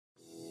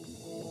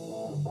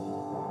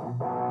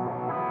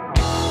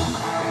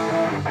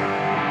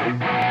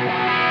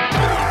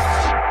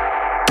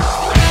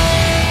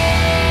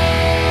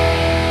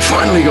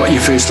finally got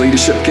your first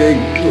leadership gig,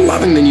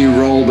 loving the new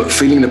role, but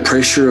feeling the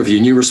pressure of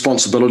your new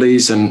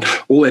responsibilities and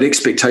all that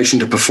expectation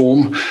to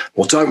perform?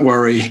 Well, don't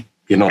worry,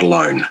 you're not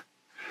alone.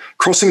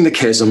 Crossing the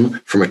chasm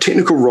from a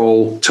technical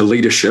role to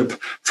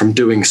leadership, from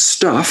doing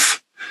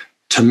stuff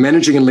to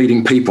managing and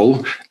leading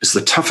people, is the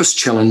toughest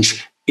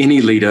challenge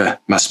any leader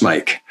must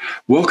make.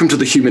 Welcome to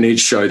the Human Edge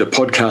Show, the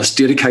podcast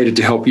dedicated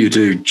to help you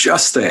do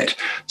just that,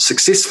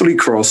 successfully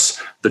cross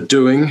the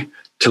doing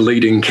to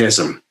leading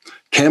chasm.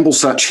 Campbell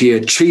Such here,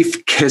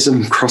 Chief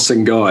Chasm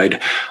Crossing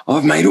Guide.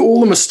 I've made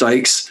all the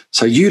mistakes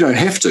so you don't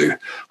have to.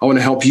 I want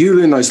to help you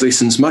learn those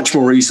lessons much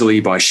more easily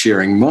by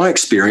sharing my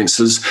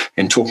experiences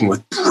and talking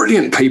with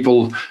brilliant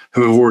people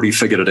who have already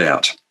figured it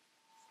out.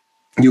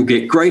 You'll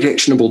get great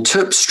actionable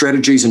tips,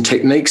 strategies, and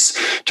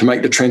techniques to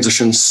make the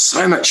transition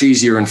so much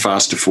easier and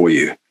faster for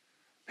you.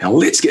 Now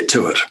let's get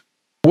to it.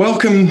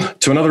 Welcome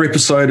to another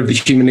episode of the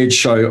Human Edge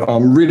Show.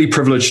 I'm really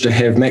privileged to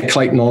have Matt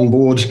Clayton on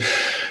board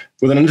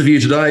with an interview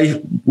today.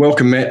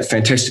 Welcome, Matt.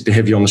 Fantastic to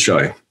have you on the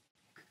show.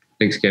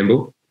 Thanks,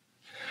 Campbell.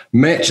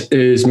 Matt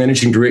is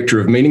Managing Director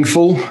of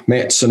Meaningful.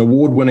 Matt's an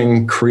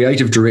award-winning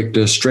creative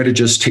director,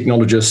 strategist,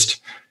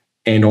 technologist,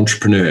 and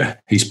entrepreneur.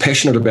 He's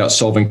passionate about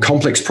solving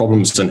complex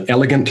problems in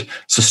elegant,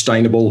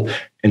 sustainable,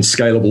 and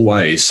scalable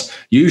ways,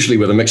 usually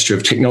with a mixture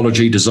of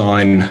technology,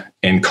 design,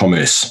 and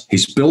commerce.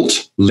 He's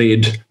built,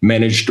 led,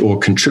 managed, or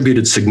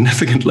contributed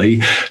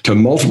significantly to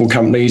multiple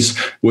companies,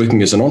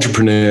 working as an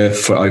entrepreneur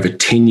for over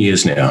 10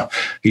 years now.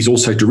 He's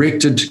also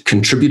directed,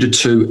 contributed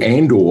to,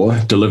 and/or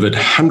delivered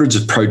hundreds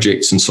of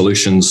projects and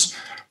solutions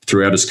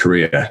throughout his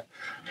career.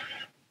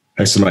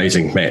 That's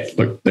amazing, Matt.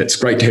 Look, that's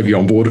great to have you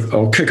on board.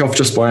 I'll kick off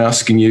just by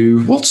asking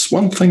you, what's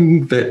one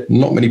thing that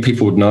not many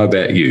people would know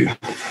about you?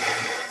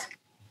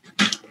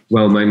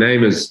 Well, my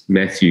name is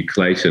Matthew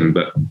Clayton,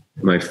 but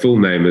my full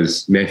name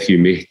is Matthew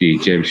Mehdi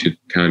Jamshid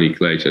Khani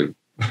Clayton.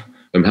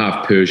 I'm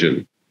half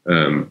Persian,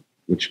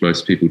 which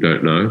most people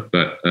don't know,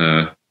 but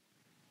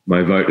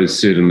my vote is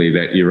certainly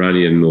that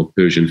Iranian or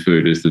Persian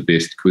food is the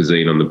best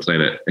cuisine on the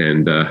planet.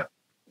 And,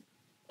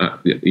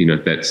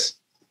 that's,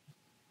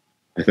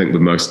 I think, the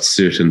most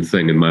certain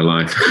thing in my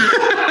life.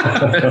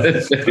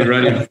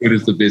 Iranian food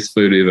is the best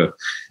food ever.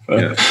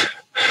 Yeah.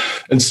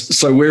 And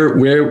so where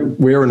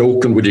in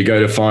Auckland would you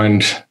go to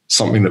find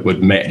something that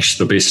would match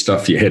the best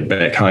stuff you had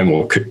back home,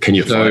 or can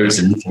you find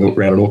anything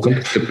around in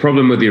Auckland? The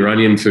problem with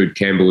Iranian food,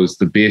 Campbell, is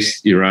the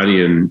best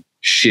Iranian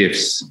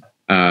chefs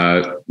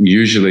are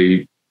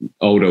usually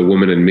older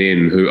women and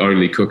men who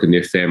only cook in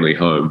their family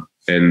home.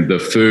 And the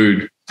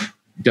food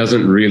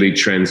doesn't really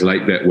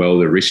translate that well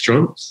to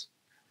restaurants.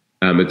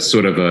 It's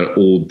sort of an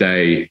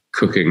all-day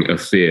cooking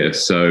affair.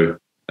 So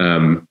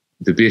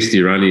the best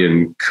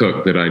Iranian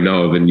cook that I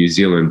know of in New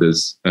Zealand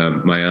is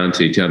my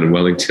auntie down in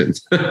Wellington.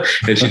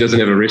 And she doesn't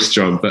have a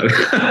restaurant, but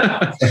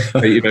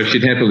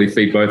she'd happily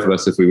feed both of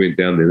us if we went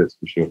down there, that's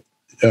for sure.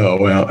 Oh,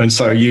 wow. And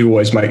so you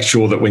always make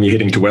sure that when you're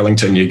heading to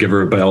Wellington, you give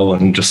her a bell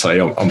and just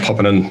say, I'm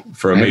popping in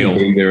for a meal. I haven't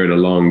been there in a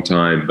long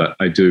time, but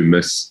I do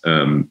miss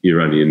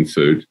Iranian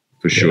food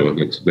for sure.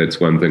 Yeah. That's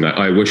one thing.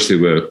 I wish there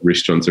were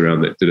restaurants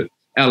around that did it.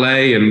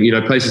 LA and,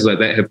 places like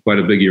that have quite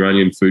a big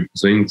Iranian food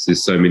scene because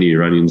there's so many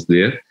Iranians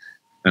there.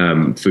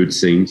 Food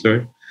scene,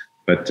 sorry.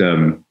 But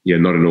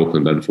not in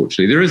Auckland,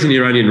 unfortunately. There is an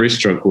Iranian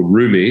restaurant called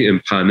Rumi in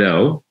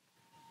Parnell,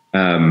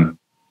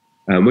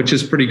 which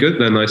is pretty good.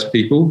 They're nice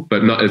people,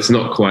 but it's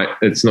not quite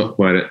at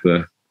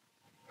the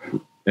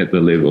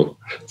level.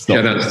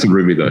 Shout out to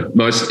Rumi though.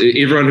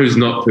 Everyone who's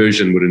not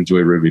Persian would enjoy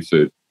Rumi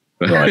food.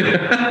 Right.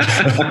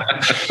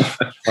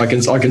 I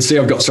can see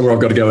I've got somewhere I've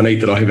got to go and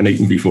eat that I haven't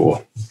eaten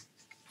before.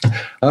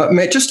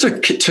 Matt, just to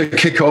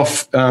kick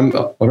off, I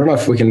don't know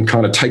if we can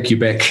kind of take you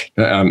back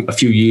a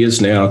few years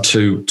now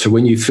to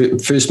when you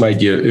first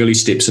made your early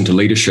steps into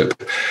leadership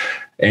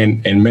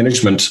and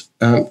management.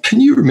 Can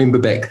you remember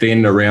back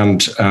then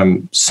around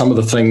some of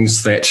the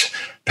things that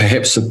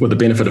perhaps with the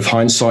benefit of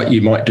hindsight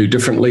you might do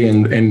differently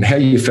and how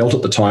you felt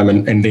at the time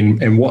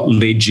and what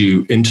led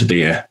you into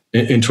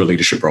a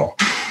leadership role?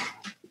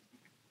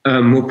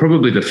 Well,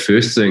 probably the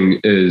first thing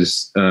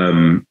is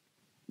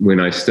when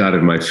I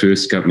started my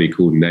first company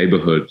called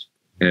Neighborhood,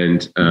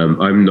 and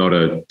I'm not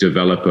a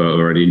developer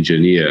or an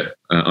engineer.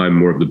 I'm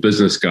more of the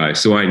business guy.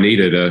 So I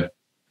needed a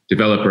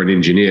developer and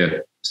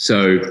engineer.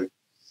 So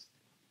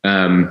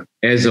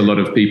as a lot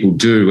of people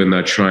do when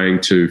they're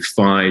trying to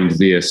find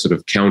their sort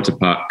of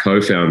counterpart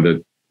co-founder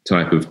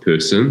type of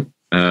person,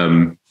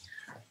 I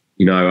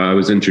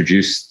was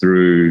introduced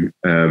through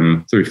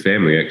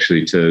family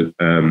actually to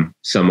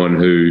someone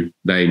who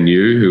they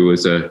knew who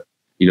was a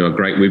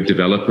great web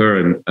developer,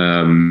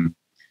 and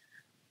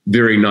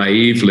very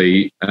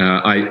naively,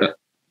 I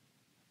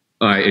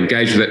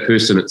engaged with that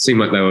person. It seemed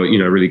like they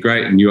were, really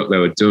great and knew what they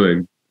were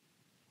doing.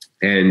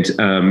 And,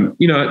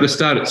 at the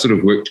start, it sort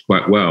of worked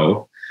quite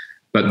well.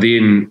 But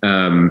then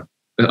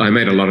I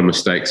made a lot of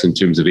mistakes in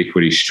terms of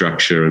equity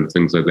structure and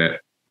things like that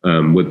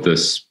with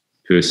this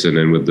person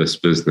and with this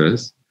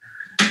business.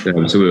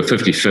 So we were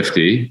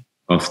 50-50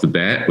 off the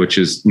bat, which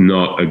is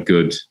not a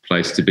good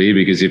place to be,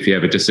 because if you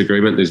have a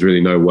disagreement, there's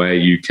really no way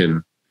you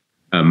can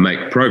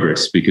make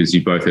progress, because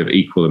you both have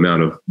equal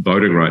amount of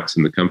voting rights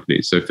in the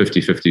company. So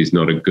 50-50 is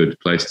not a good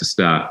place to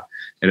start.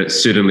 And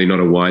it's certainly not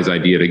a wise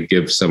idea to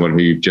give someone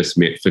who you've just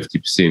met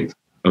 50%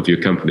 of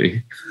your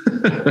company.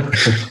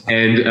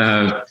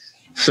 And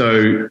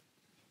so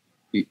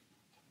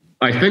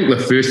I think the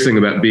first thing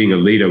about being a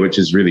leader, which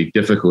is really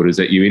difficult, is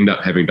that you end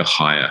up having to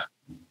hire.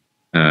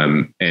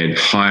 And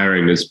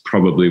hiring is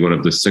probably one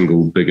of the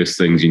single biggest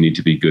things you need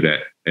to be good at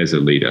as a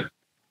leader.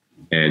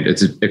 And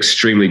it's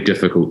extremely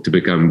difficult to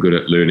become good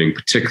at learning,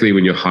 particularly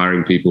when you're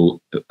hiring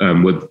people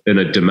within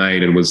a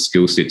domain and with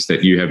skill sets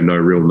that you have no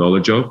real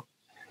knowledge of.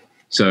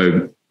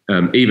 So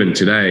even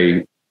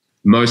today,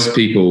 most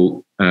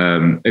people,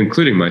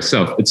 including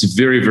myself, it's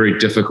very, very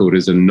difficult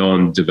as a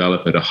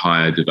non-developer to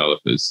hire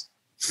developers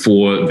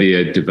for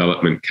their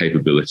development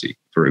capability,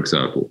 for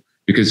example,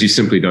 because you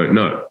simply don't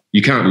know.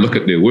 You can't look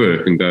at their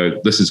work and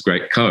go, this is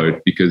great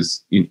code,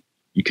 because you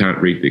can't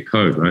read their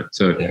code, right?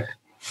 So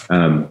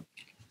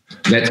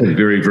that's a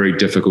very, very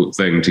difficult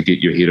thing to get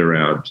your head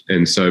around.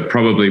 And so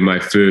probably my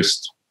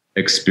first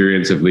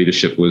experience of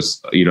leadership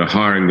was,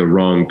 hiring the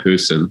wrong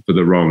person for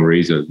the wrong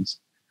reasons.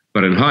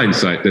 But in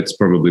hindsight, that's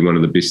probably one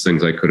of the best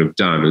things I could have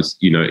done is,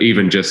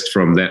 even just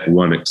from that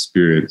one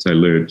experience, I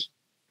learned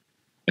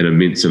an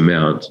immense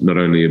amount, not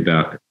only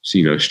about,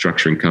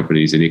 structuring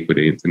companies and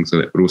equity and things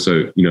like that, but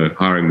also,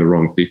 hiring the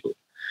wrong people.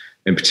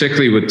 And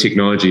particularly with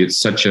technology, it's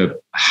such a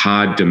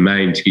hard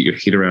domain to get your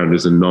head around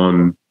as a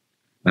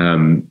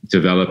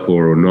non-developer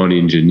or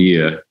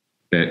non-engineer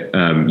that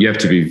you have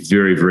to be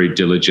very, very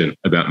diligent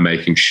about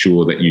making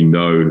sure that you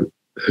know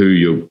who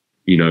you're,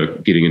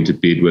 getting into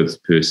bed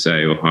with per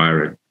se or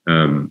hiring.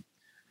 And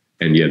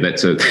yeah,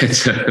 that's a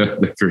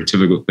very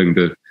difficult thing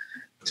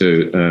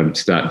to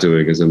start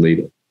doing as a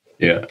leader.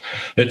 Yeah,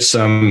 it's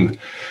in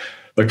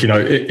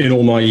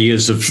all my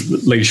years of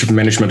leadership and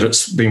management,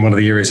 it's been one of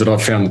the areas that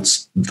I've found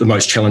it's the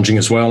most challenging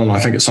as well. And I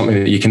think it's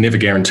something that you can never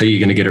guarantee you're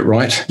going to get it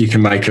right. You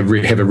can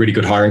have a really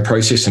good hiring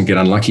process and get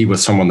unlucky with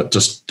someone that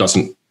just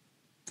doesn't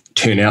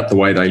turn out the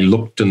way they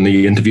looked in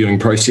the interviewing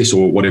process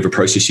or whatever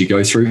process you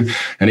go through.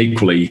 And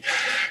equally,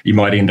 you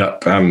might end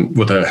up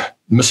with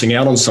missing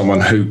out on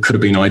someone who could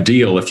have been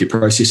ideal if your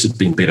process had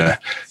been better.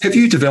 Have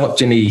you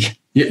developed any,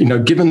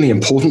 given the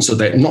importance of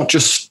that, not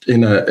just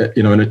in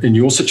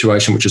your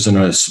situation, which is in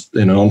an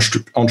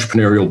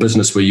entrepreneurial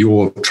business where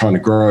you're trying to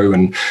grow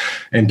and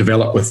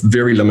develop with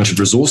very limited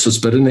resources,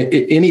 but in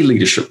any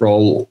leadership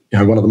role,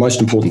 one of the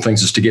most important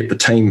things is to get the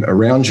team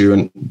around you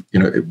and,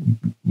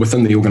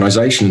 within the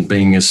organization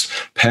being as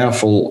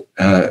powerful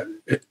as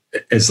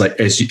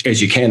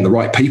you can, the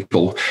right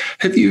people.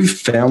 Have you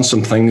found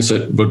some things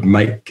that would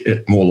make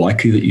it more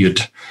likely that you'd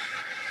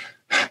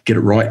get it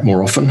right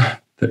more often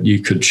that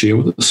you could share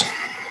with us?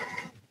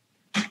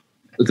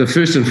 The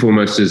first and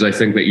foremost is I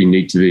think that you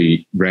need to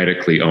be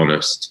radically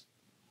honest.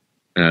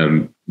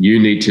 You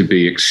need to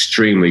be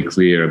extremely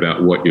clear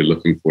about what you're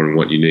looking for and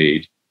what you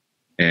need,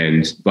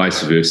 and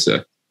vice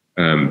versa.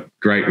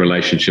 Great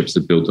relationships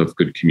are built off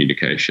good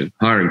communication.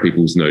 Hiring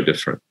people is no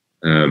different.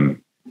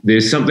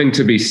 There's something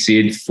to be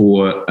said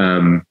for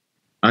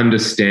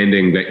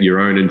understanding that your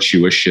own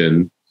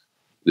intuition,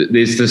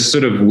 there's this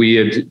sort of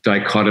weird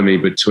dichotomy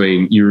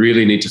between you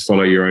really need to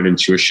follow your own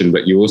intuition,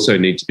 but you also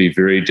need to be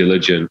very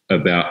diligent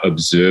about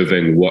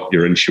observing what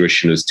your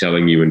intuition is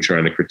telling you and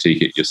trying to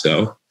critique it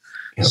yourself.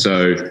 Yep.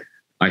 So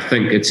I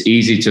think it's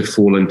easy to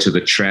fall into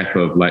the trap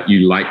of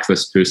you like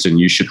this person,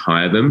 you should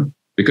hire them.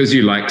 Because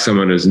you like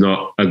someone is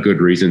not a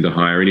good reason to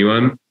hire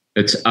anyone.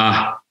 It's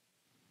a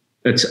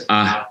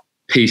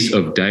piece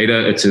of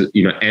data. It's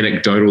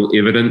anecdotal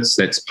evidence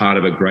that's part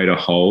of a greater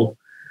whole.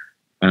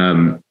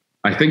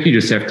 I think you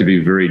just have to be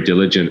very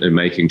diligent in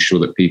making sure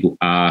that people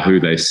are who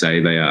they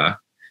say they are.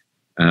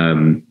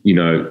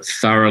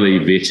 Thoroughly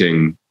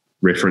vetting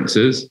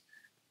references,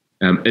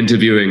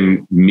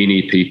 interviewing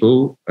many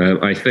people.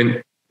 I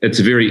think it's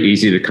very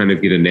easy to kind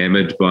of get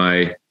enamored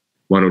by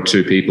one or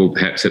two people,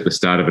 perhaps at the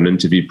start of an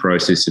interview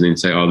process, and then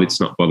say, oh, let's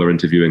not bother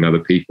interviewing other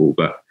people.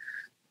 But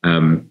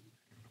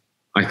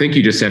I think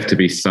you just have to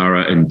be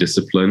thorough and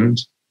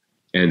disciplined.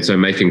 And so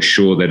making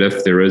sure that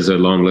if there is a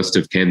long list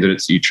of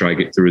candidates, you try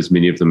to get through as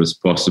many of them as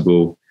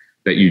possible,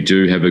 that you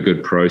do have a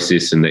good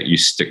process and that you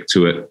stick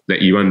to it,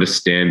 that you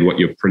understand what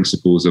your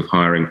principles of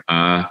hiring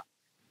are.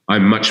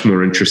 I'm much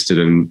more interested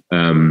in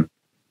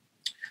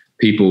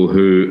people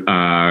who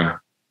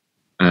are,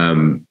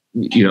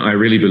 I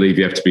really believe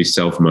you have to be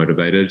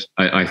self-motivated.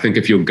 I think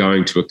if you're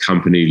going to a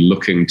company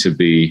looking to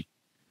be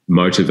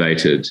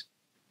motivated,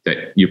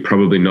 that you're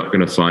probably not going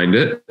to find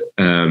it.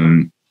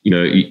 I'm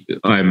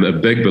a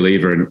big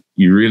believer in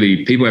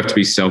people have to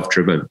be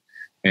self-driven,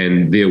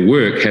 and their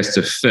work has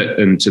to fit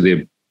into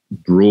their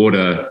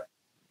broader,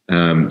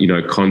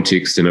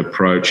 context and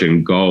approach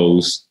and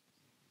goals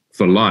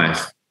for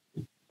life.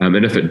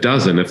 And if it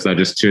doesn't, if they're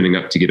just turning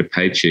up to get a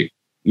paycheck,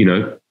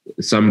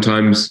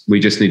 sometimes we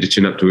just need to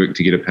turn up to work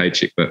to get a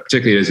paycheck. But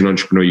particularly as an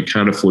entrepreneur, you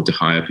can't afford to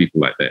hire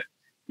people like that.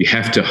 You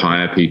have to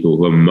hire people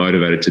who are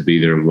motivated to be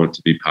there and want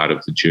to be part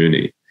of the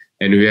journey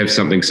and who have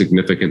something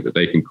significant that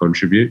they can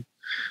contribute.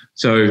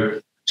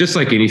 So just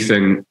like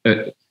anything,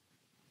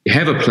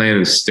 have a plan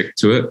and stick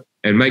to it,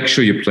 and make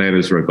sure your plan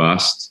is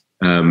robust,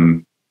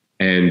 and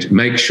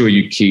make sure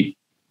you keep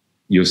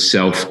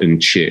yourself in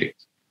check,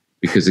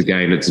 because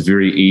again, it's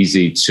very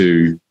easy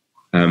to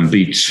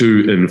be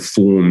too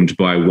informed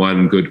by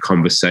one good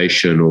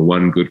conversation or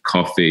one good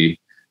coffee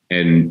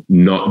and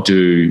not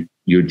do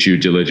your due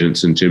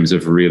diligence in terms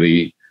of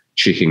really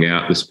checking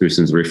out this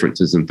person's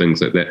references and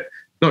things like that.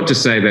 Not to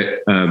say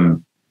that,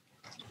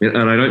 and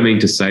I don't mean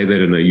to say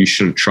that in a you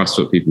shouldn't trust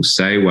what people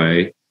say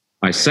way.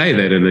 I say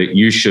that in a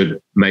you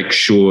should make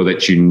sure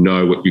that you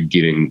know what you're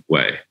getting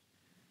way.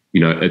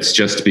 It's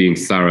just being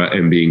thorough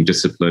and being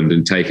disciplined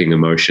and taking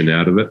emotion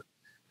out of it.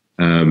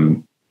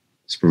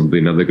 It's probably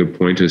another good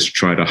point, is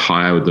try to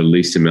hire with the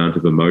least amount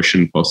of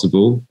emotion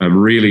possible.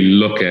 Really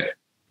look at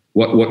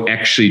what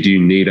actually do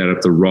you need out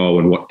of the role,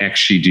 and what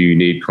actually do you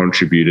need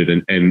contributed,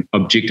 and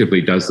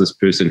objectively, does this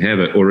person have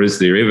it, or is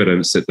there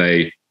evidence that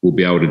they will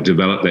be able to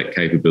develop that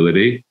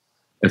capability?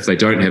 If they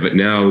don't have it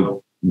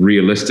now,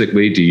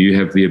 realistically, do you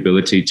have the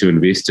ability to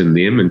invest in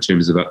them in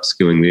terms of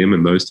upskilling them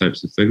and those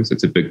types of things?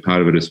 That's a big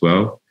part of it as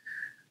well.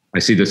 I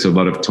see this a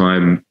lot of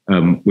time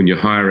when you're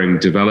hiring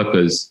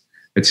developers.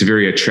 It's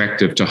very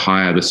attractive to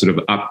hire the sort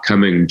of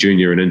upcoming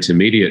junior and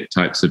intermediate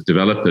types of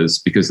developers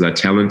because they're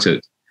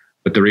talented.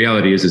 But the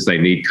reality is they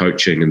need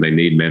coaching and they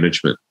need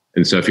management.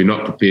 And so if you're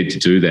not prepared to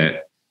do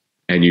that,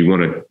 and you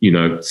want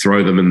to,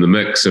 throw them in the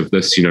mix of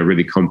this,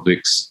 really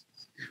complex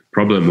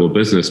problem or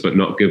business, but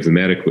not give them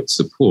adequate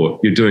support,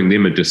 you're doing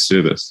them a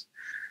disservice.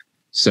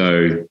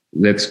 So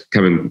that's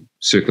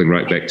circling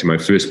right back to my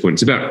first point.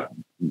 It's about,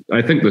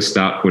 I think the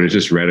start point is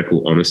just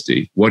radical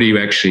honesty. What do you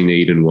actually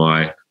need and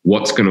why?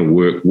 What's going to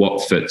work?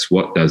 What fits?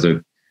 What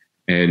doesn't?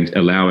 And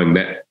allowing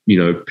that,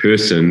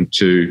 person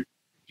to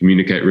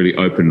communicate really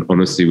open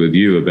honesty with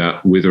you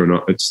about whether or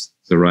not it's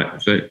the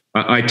right thing.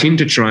 I tend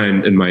to try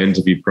and, in my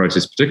interview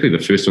process, particularly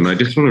the first one, I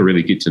just want to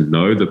really get to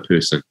know the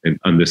person and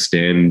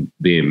understand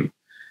them.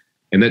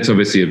 And that's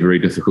obviously a very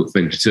difficult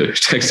thing to do. It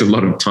takes a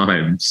lot of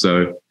time.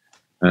 So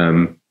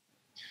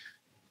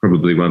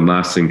probably one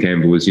last thing,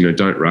 Campbell, is,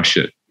 don't rush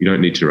it. You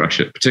don't need to rush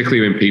it,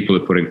 particularly when people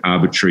are putting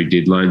arbitrary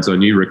deadlines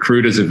on you.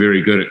 Recruiters are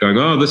very good at going,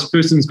 oh, this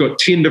person's got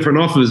 10 different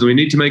offers and we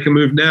need to make a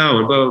move now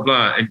and blah, blah,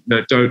 blah. And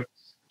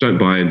don't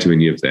buy into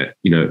any of that.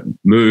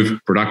 Move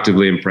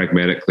productively and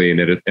pragmatically and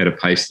at a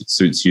pace that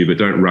suits you, but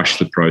don't rush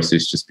the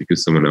process just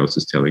because someone else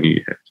is telling you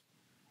you have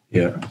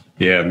to.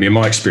 Yeah.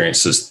 My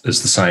experience is the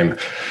same.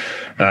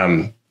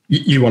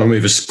 You want to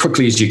move as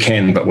quickly as you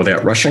can, but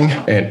without rushing,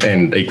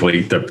 and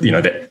equally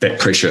that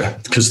pressure.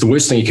 Because the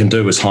worst thing you can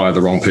do is hire the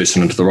wrong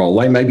person into the role.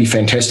 They may be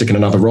fantastic in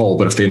another role,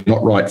 but if they're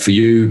not right for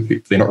you,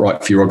 if they're not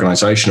right for your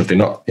organisation, if they're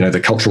not, the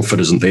cultural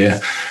fit isn't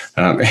there,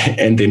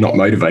 and they're not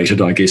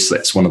motivated, I guess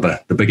that's one of the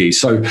biggies.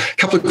 So a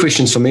couple of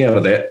questions for me out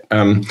of that.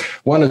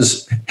 One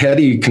is how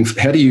do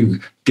you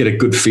get a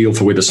good feel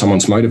for whether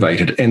someone's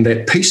motivated? And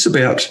that piece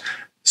about.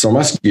 So I'm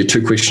asking you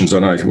two questions. I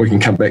know we can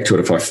come back to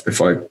it if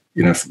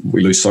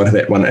we lose sight of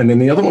that one. And then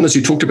the other one is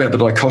you talked about the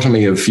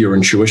dichotomy of your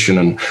intuition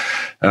and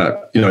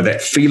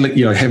that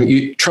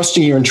feeling.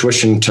 Trusting your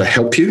intuition to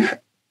help you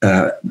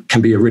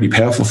can be a really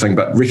powerful thing,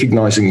 but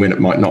recognizing when it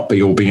might not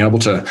be, or being able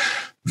to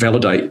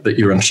validate that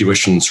your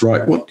intuition's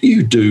right. What do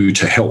you do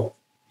to help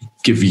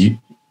give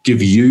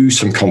you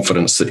some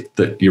confidence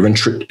that your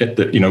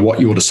that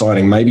what you're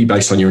deciding, maybe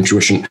based on your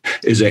intuition,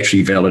 is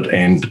actually valid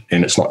and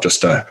it's not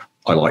just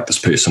I like this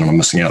person and I'm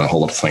missing out a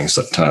whole lot of things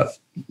that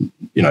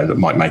that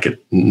might make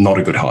it not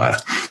a good hire.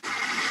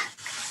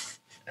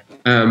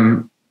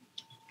 I'll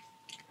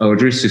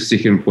address the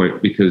second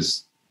point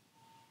because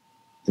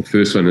the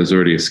first one has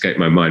already escaped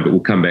my mind, but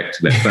we'll come back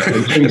to that.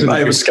 But it may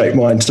have escaped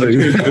mine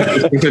too.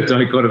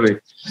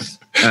 Dichotomy.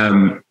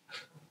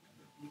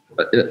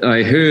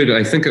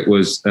 I think it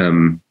was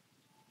on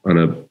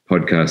a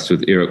podcast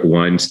with Eric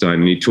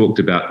Weinstein, and he talked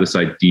about this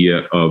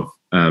idea of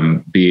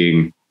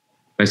being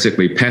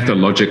basically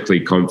pathologically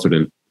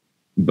confident,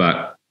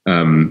 but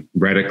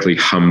radically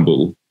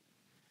humble.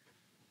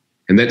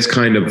 And that's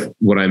kind of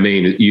what I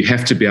mean. You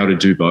have to be able to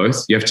do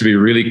both. You have to be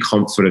really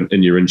confident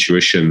in your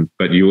intuition,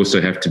 but you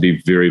also have to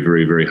be very,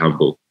 very, very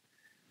humble.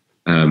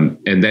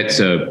 And that's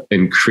an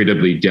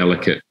incredibly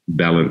delicate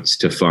balance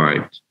to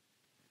find.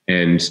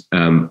 And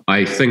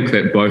I think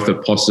that both are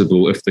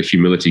possible if the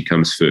humility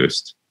comes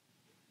first.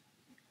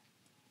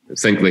 I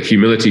think the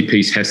humility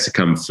piece has to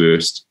come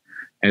first,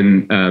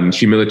 and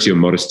humility or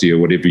modesty or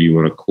whatever you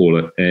want to call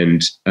it.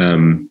 And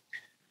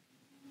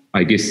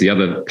I guess the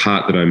other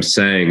part that I'm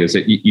saying is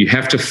that you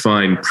have to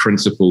find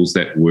principles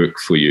that work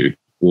for you,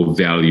 or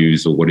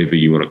values, or whatever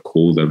you want to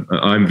call them.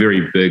 I'm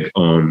very big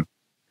on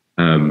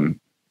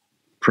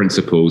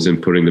principles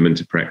and putting them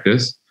into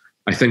practice.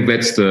 I think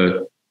that's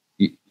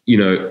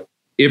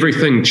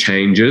everything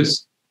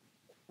changes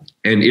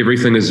and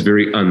everything is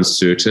very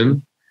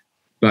uncertain.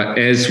 But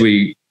as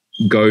we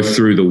go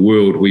through the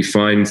world, we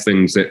find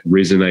things that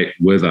resonate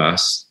with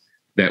us,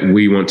 that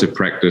we want to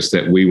practice,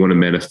 that we want to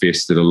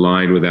manifest, that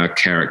align with our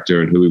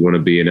character and who we want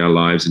to be in our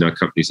lives and our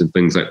companies and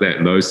things like that.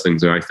 And those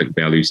things are, I think,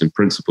 values and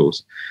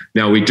principles.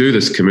 Now, we do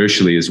this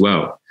commercially as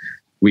well.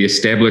 we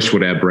establish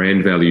what our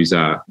brand values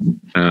are.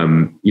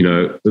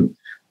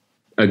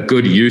 A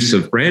good use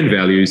of brand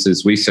values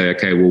is we say,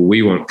 okay, well,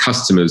 we want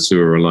customers who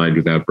are aligned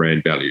with our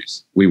brand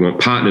values. We want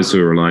partners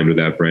who are aligned with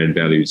our brand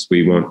values.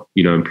 We want,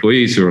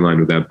 employees who are aligned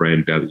with our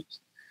brand values.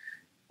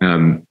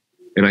 And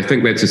I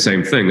think that's the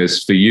same thing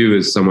as for you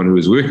as someone who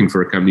is working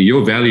for a company.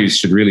 Your values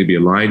should really be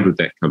aligned with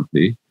that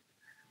company.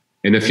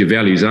 And if your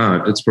values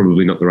aren't, it's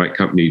probably not the right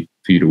company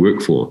for you to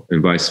work for,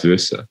 and vice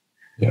versa.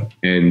 Yeah.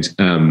 And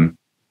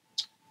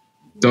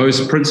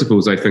those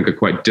principles, I think, are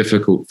quite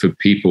difficult for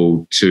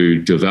people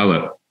to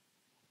develop.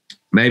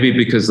 Maybe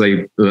because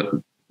they,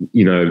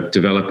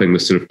 developing the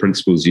sort of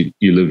principles you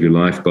live your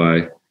life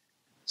by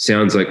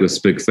sounds like this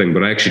big thing,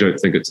 but I actually don't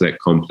think it's that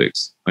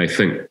complex. I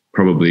think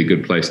probably a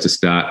good place to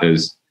start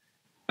is,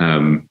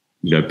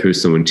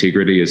 personal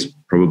integrity is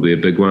probably a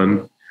big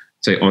one.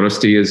 Say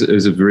honesty is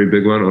a very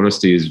big one.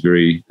 Honesty is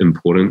very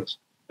important.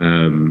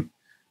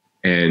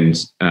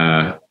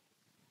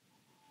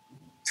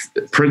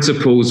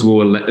 Principles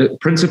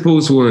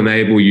will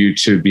enable you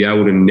to be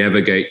able to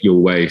navigate your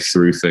way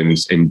through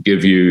things and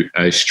give you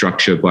a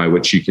structure by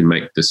which you can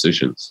make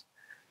decisions.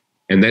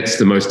 And that's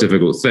the most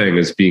difficult thing,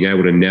 is being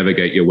able to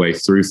navigate your way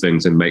through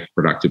things and make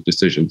productive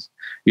decisions.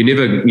 You're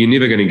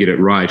never going to get it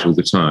right all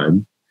the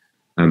time.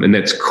 And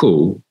that's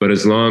cool. But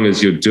as long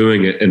as you're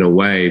doing it in a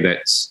way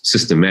that's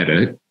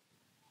systematic,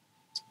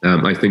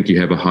 I think you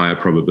have a higher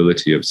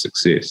probability of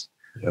success.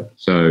 Yep.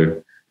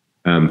 So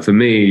for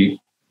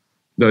me,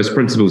 those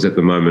principles at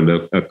the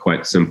moment are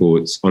quite simple.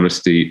 It's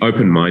honesty.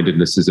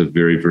 Open-mindedness is a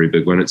very, very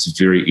big one. It's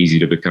very easy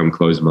to become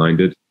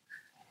closed-minded,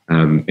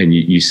 and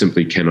you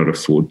simply cannot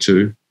afford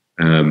to.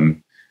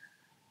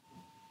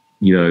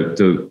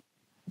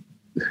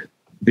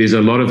 There's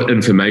a lot of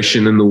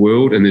information in the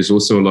world, and there's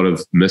also a lot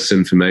of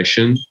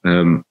misinformation.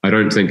 I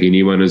don't think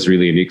anyone is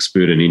really an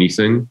expert in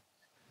anything.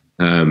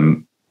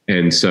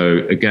 And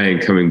so,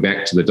 again, coming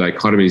back to the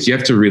dichotomies, you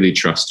have to really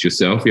trust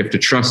yourself. You have to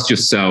trust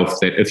yourself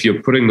that if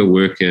you're putting the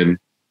work in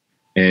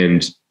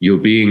and you're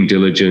being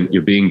diligent,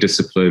 you're being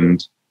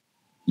disciplined,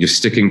 you're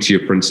sticking to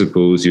your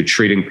principles, you're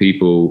treating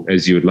people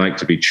as you would like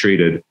to be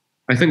treated,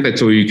 I think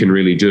that's all you can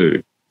really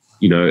do.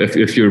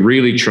 If you're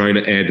really trying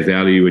to add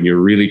value and you're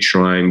really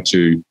trying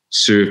to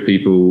serve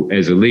people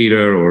as a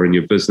leader or in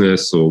your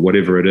business or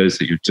whatever it is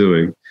that you're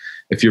doing,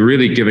 if you're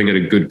really giving it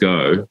a good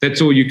go,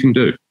 that's all you can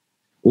do.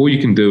 All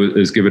you can do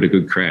is give it a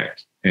good crack.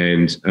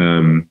 And,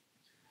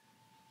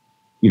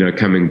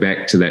 coming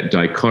back to that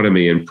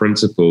dichotomy in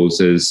principles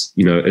is,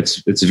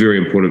 it's very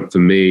important for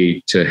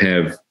me to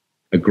have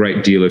a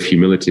great deal of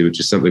humility, which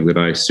is something that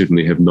I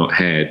certainly have not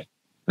had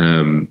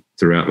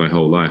throughout my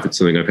whole life. It's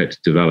something I've had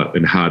to develop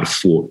and hard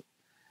fought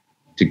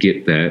to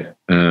get that.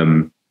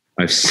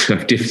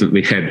 I've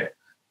definitely had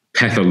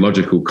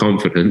pathological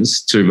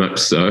confidence, too much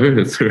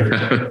so,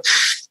 throughout,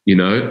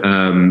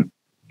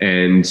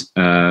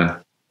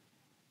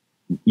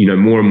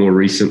 more and more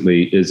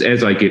recently is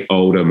as I get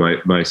older,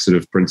 my sort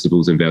of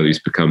principles and values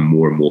become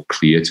more and more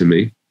clear to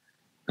me,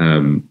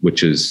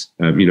 which is,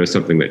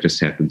 something that just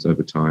happens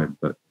over time.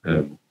 But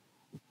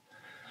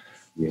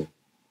yeah.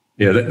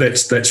 Yeah,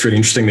 that's really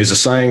interesting. There's a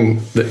saying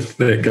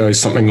that goes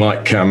something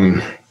like,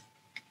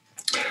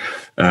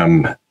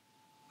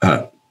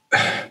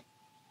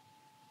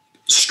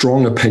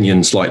 strong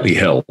opinions lightly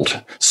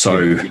held.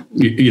 So,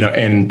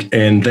 and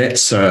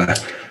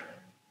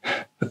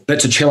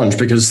that's a challenge,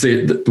 because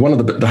one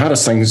of the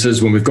hardest things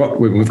is when we've got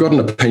an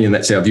opinion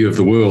that's our view of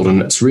the world,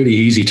 and it's really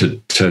easy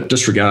to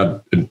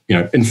disregard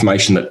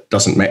information that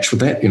doesn't match with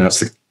that.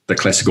 It's the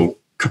classical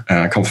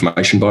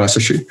confirmation bias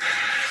issue,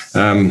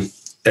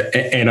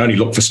 and only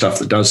look for stuff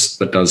that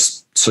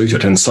does suit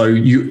it. And so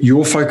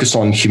your focus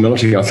on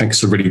humility, I think,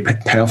 is a really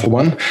powerful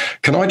one.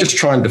 Can I just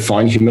try and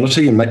define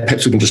humility, and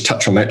perhaps we can just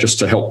touch on that just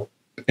to help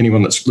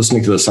anyone that's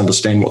listening to this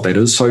understand what that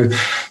is. So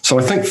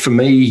I think for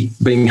me,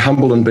 being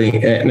humble and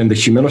the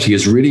humility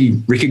is really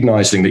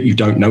recognizing that you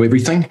don't know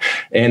everything,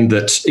 and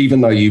that even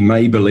though you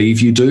may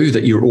believe you do,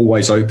 that you're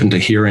always open to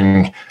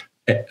hearing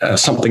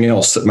something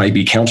else that may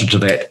be counter to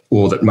that,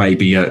 or that may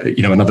be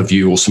another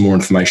view or some more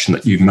information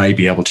that you may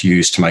be able to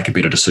use to make a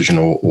better decision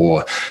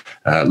or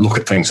look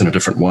at things in a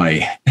different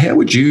way. How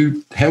would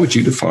you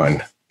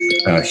define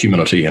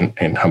humility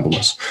and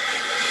humbleness?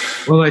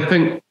 Well, I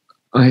think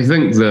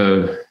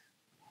the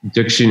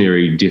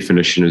dictionary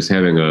definition is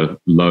having a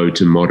low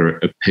to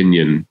moderate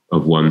opinion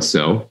of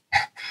oneself.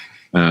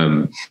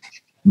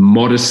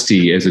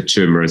 Modesty as a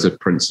term or as a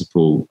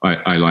principle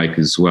I like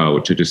as well,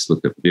 which I just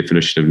looked at the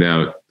definition of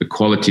now, the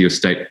quality or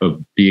state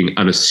of being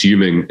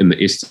unassuming in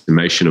the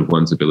estimation of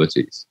one's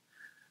abilities.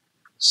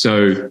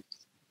 So,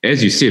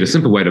 as you said, a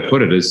simple way to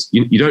put it is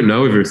you don't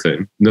know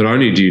everything. Not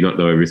only do you not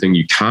know everything,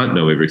 you can't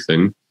know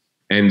everything.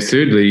 And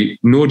thirdly,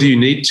 nor do you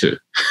need to.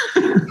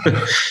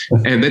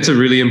 And that's a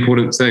really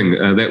important thing.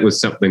 That was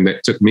something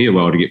that took me a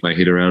while to get my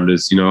head around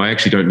is, I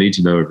actually don't need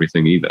to know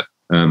everything either.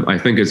 I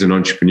think as an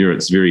entrepreneur,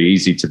 it's very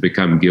easy to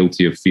become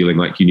guilty of feeling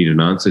like you need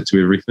an answer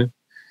to everything.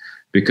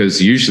 Because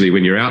usually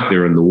when you're out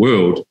there in the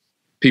world,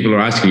 people are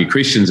asking you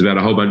questions about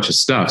a whole bunch of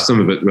stuff, some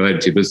of it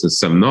related to your business,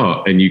 some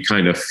not, and you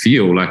kind of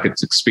feel like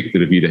it's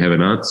expected of you to have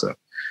an answer.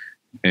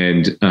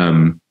 And,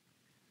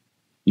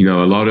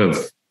 a lot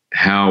of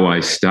how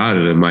I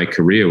started in my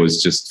career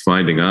was just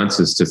finding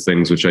answers to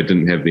things which I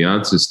didn't have the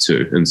answers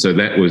to. And so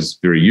that was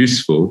very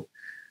useful.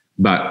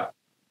 But,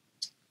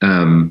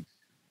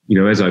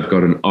 as I've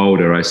gotten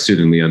older, I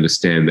certainly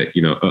understand that,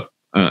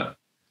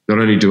 not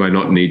only do I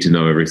not need to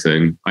know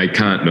everything, I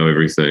can't know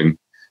everything.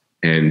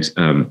 And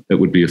it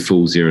would be a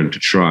fool's errand to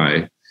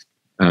try.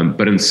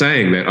 But in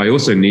saying that, I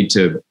also need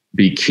to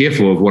be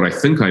careful of what I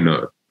think I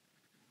know,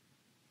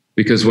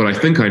 because what I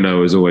think I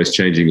know is always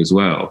changing as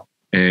well.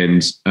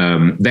 And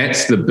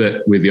that's the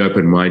bit where the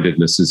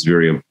open-mindedness is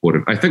very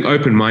important. I think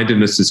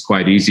open-mindedness is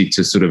quite easy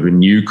to sort of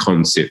renew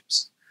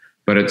concepts,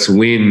 but it's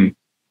when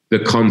the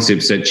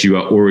concepts that you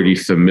are already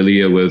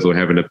familiar with or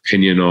have an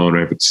opinion on or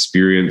have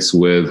experience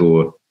with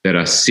or that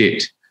are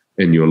set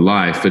in your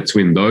life, it's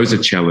when those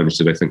are challenged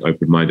that I think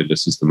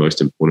open-mindedness is the most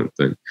important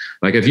thing.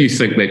 Like if you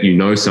think that you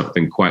know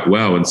something quite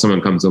well and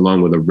someone comes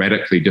along with a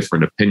radically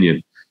different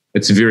opinion,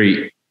 it's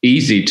very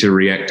easy to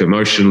react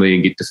emotionally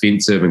and get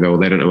defensive and go, well,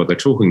 they don't know what they're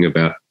talking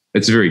about.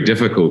 It's very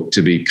difficult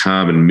to be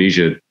calm and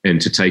measured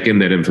and to take in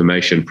that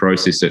information,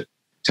 process it,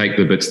 take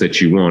the bits that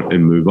you want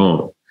and move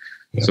on.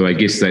 Yeah. So I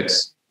guess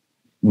that's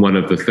one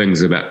of the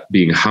things about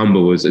being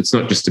humble is it's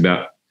not just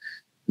about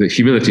the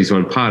humility is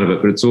one part of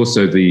it, but it's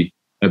also the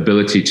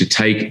ability to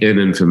take in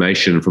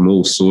information from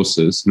all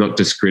sources, not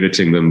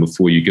discrediting them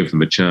before you give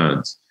them a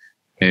chance,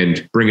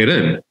 and bring it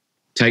in.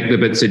 Take the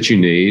bits that you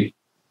need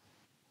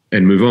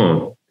and move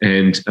on.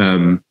 And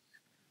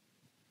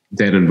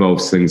that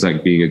involves things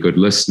like being a good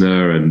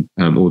listener and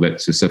all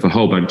that sort of stuff, a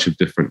whole bunch of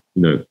different,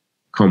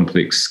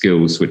 complex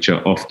skills, which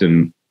are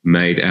often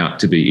made out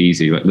to be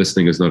easy. Like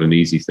listening is not an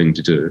easy thing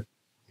to do.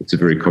 It's a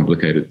very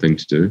complicated thing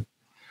to do.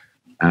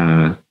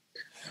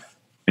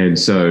 And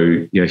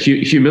so,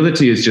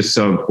 humility is just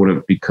so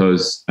important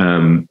because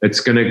it's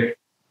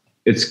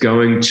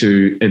going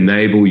to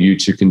enable you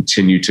to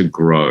continue to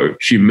grow.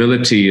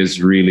 Humility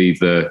is really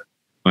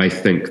I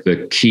think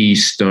the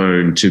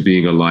keystone to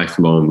being a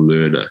lifelong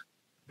learner.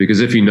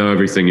 Because if you know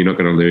everything, you're not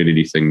going to learn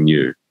anything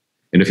new.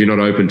 And if you're not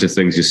open to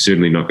things, you're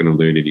certainly not going to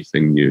learn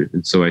anything new.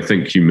 And so I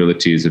think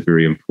humility is a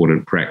very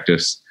important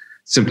practice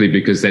simply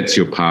because that's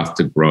your path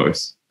to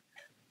growth.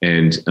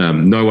 And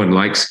no one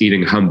likes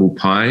eating humble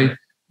pie,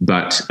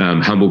 but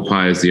humble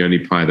pie is the only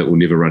pie that will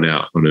never run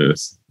out on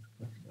earth.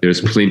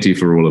 There's plenty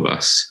for all of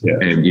us. Yeah.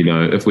 And,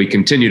 if we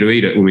continue to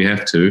eat it when we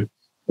have to,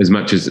 as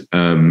much as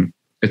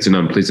it's an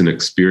unpleasant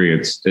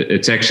experience,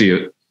 it's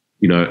actually,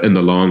 in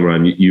the long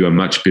run, you are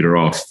much better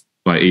off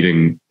by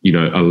eating,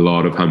 a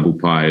lot of humble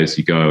pie as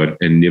you go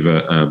and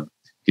never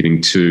getting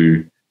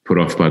too put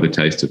off by the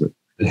taste of it.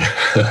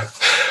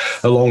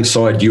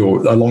 Alongside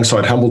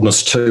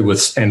humbleness too,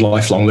 and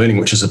lifelong learning,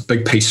 which is a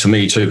big piece for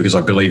me too, because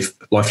I believe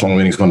lifelong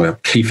learning is one of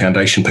the key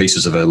foundation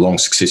pieces of a long,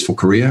 successful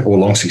career or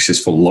long,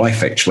 successful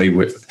life. Actually,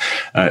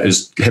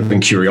 is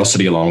having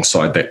curiosity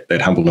alongside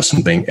that humbleness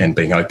and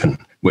being open,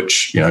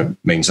 which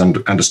means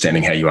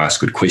understanding how you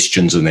ask good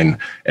questions and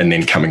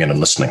then coming in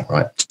and listening.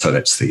 Right, so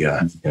that's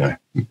the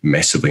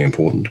massively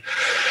important.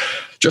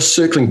 Just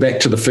circling back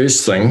to the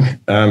first thing,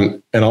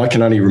 and I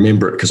can only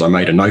remember it because I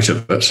made a note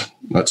of it.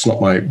 It's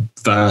not my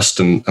vast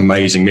and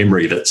amazing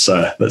memory that's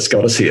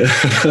got us here.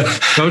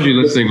 I told you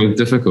listening was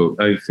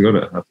difficult. I forgot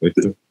it halfway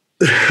through.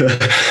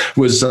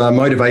 Was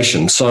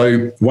motivation.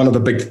 So one of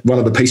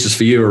the pieces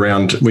for you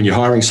around when you're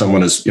hiring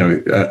someone is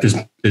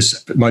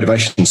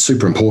motivation is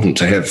super important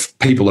to have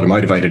people that are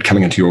motivated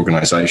coming into your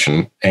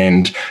organization.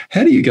 And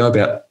how do you go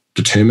about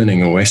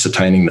determining or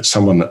ascertaining that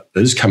someone that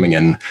is coming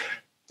in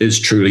is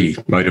truly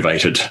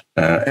motivated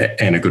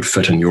and a good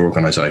fit in your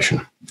organization,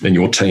 in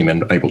your team,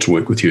 and able to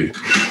work with you?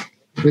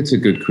 That's a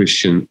good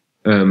question.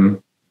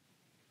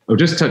 I'll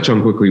just touch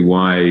on quickly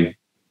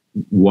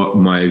what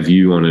my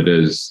view on it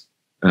is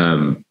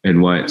and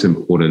why it's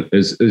important.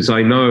 Is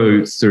I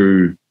know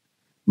through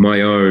my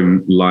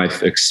own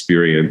life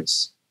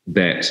experience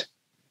that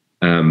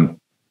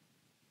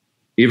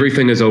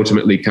everything has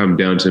ultimately come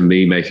down to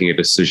me making a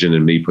decision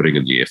and me putting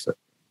in the effort.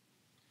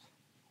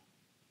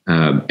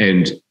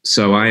 And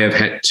so I have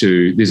had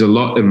to, there's a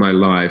lot in my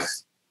life,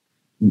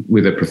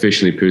 whether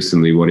professionally,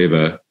 personally,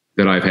 whatever,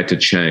 that I've had to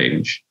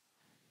change.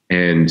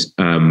 And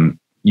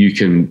you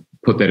can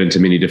put that into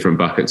many different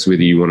buckets,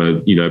 whether you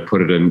want to,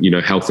 put it in,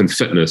 health and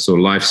fitness or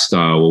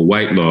lifestyle or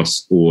weight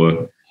loss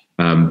or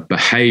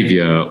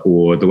behavior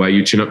or the way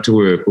you turn up to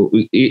work.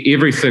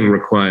 Everything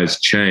requires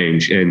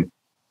change. And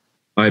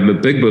I'm a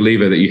big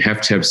believer that you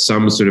have to have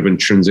some sort of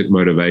intrinsic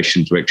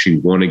motivation to actually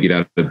want to get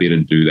out of bed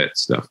and do that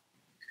stuff.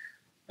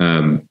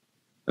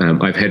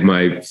 I've had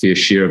my fair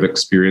share of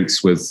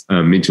experience with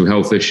mental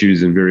health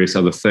issues and various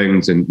other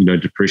things, and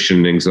depression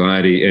and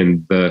anxiety,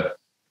 and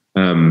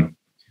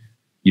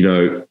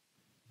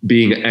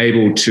being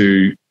able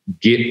to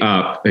get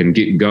up and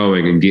get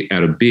going and get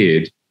out of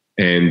bed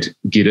and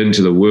get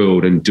into the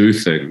world and do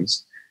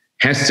things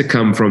has to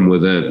come from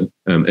within.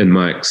 In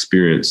my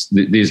experience,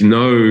 there's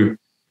no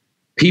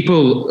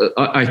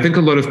I think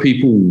a lot of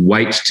people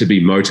wait to be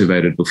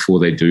motivated before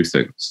they do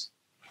things.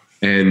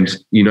 And,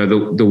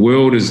 the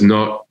world is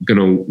not going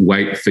to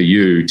wait for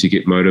you to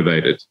get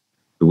motivated.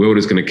 The world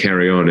is going to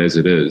carry on as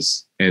it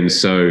is. And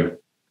so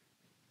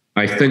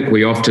I think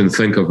we often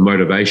think of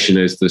motivation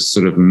as this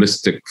sort of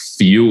mystic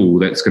fuel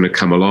that's going to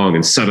come along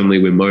and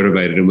suddenly we're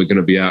motivated and we're going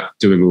to be out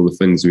doing all the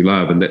things we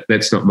love. And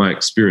that's not my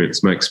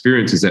experience. My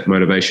experience is that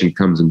motivation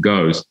comes and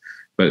goes,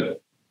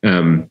 but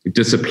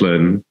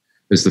discipline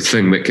is the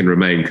thing that can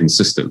remain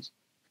consistent.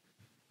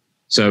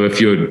 So if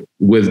you're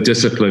with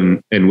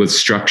discipline and with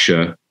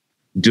structure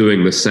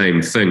doing the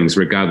same things,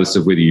 regardless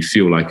of whether you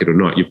feel like it or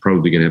not, you're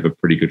probably going to have a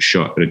pretty good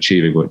shot at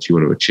achieving what you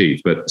want to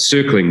achieve. But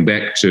circling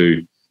back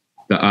to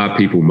the are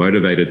people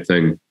motivated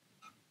thing,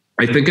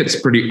 I think it's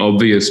pretty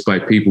obvious by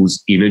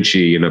people's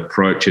energy and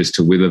approach as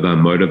to whether they're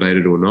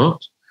motivated or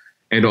not.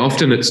 And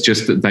often it's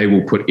just that they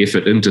will put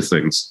effort into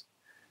things,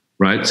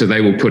 right? So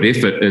they will put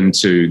effort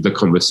into the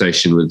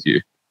conversation with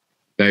you.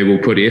 They will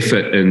put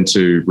effort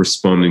into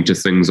responding to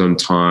things on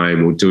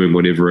time or doing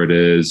whatever it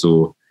is.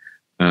 Or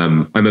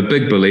I'm a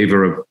big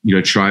believer of,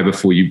 try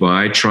before you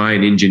buy. Try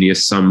and engineer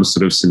some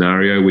sort of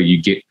scenario where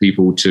you get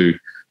people to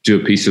do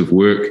a piece of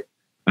work,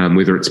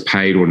 whether it's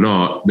paid or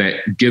not,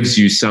 that gives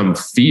you some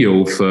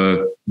feel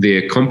for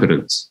their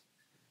competence,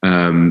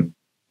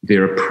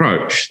 their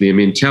approach, their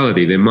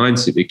mentality, their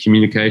mindset, their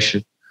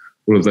communication,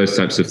 all of those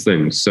types of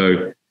things.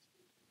 So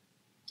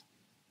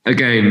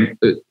again,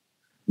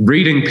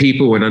 reading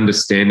people and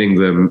understanding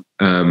them,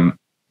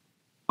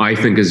 I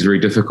think is very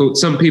difficult.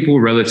 Some people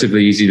are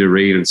relatively easy to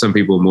read and some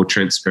people are more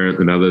transparent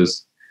than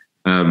others.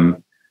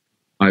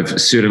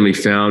 I've certainly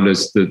found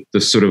as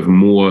the sort of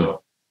more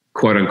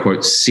quote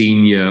unquote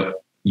senior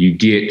you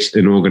get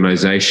in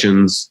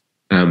organizations,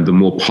 the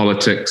more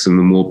politics and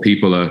the more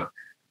people are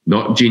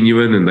not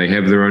genuine and they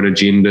have their own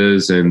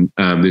agendas and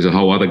there's a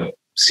whole other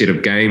set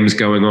of games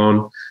going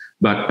on.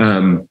 But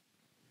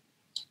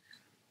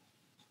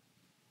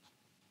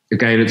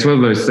again, it's one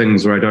of those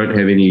things where I don't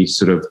have any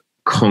sort of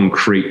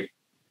concrete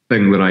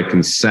thing that I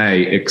can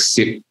say,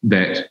 except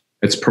that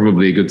it's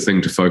probably a good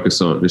thing to focus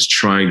on, is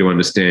trying to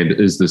understand,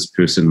 is this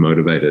person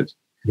motivated?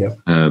 Yep.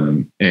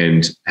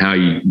 And how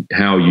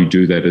you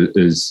do that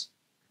is,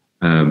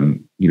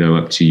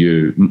 up to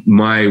you.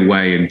 My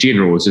way in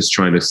general is just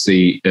trying to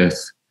see if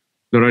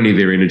not only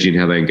their energy and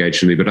how they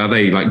engage with me, but are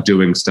they like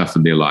doing stuff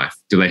in their life?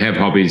 Do they have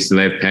hobbies? Do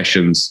they have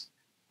passions?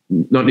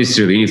 Not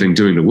necessarily anything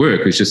doing the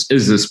work. It's just,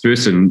 is this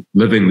person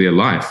living their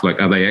life? Like,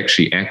 are they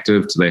actually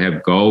active? Do they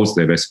have goals?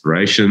 Do they have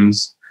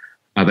aspirations?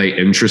 Are they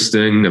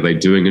interesting? Are they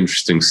doing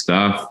interesting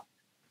stuff?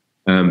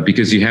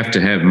 Because you have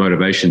to have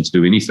motivation to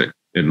do anything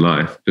in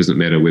life. It doesn't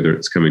matter whether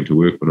it's coming to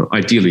work or not.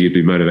 Ideally, you'd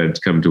be motivated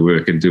to come to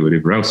work and do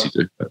whatever else you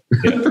do.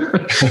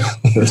 Yeah.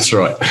 That's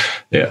right.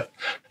 Yeah.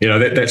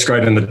 That's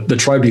great. And the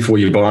try before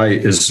you buy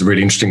is a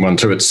really interesting one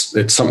too.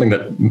 It's something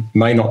that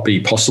may not be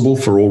possible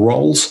for all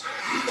roles,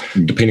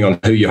 depending on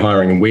who you're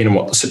hiring and when and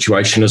what the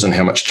situation is and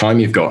how much time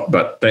you've got.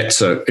 But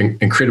that's an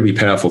incredibly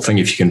powerful thing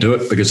if you can do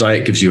it, because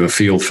it gives you a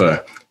feel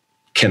for,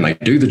 can they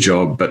do the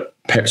job? But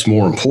perhaps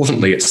more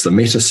importantly, it's the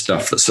meta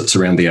stuff that sits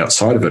around the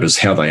outside of it, is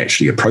how they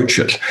actually approach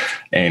it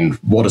and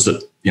what is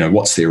it,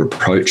 what's their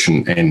approach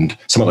and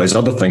some of those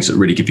other things that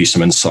really give you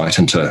some insight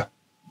into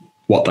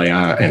what they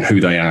are and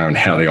who they are and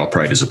how they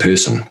operate as a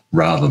person,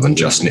 rather than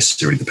just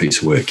necessarily the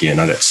piece of work. Yeah,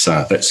 no,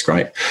 that's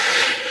great.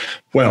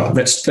 Well,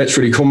 that's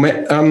really cool,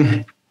 Matt.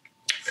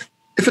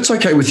 If it's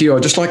okay with you,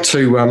 I'd just like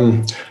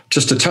to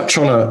just to touch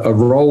on a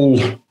role.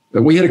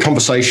 We had a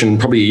conversation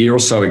probably a year or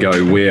so ago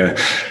where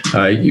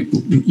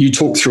you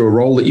talked through a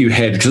role that you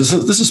had, because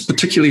this is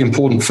particularly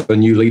important for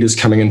new leaders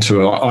coming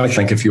into, I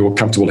think, if you're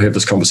comfortable to have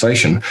this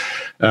conversation,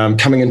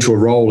 coming into a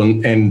role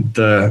and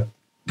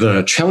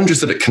the challenges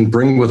that it can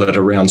bring with it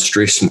around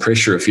stress and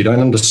pressure if you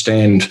don't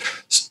understand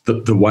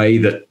the way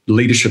that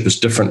leadership is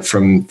different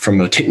from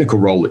the technical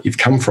role that you've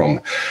come from.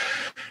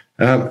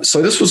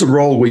 So this was a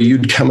role where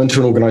you'd come into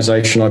an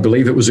organisation. I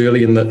believe it was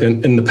early in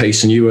the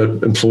piece, and you were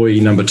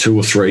employee number 2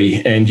 or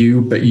 3,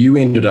 but you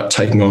ended up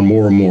taking on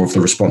more and more of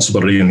the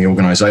responsibility in the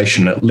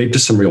organisation. It led to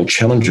some real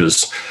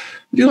challenges.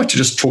 Would you like to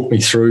just talk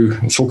us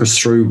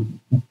through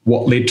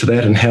what led to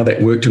that and how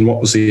that worked and what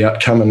was the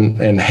outcome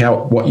and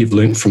what you've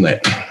learned from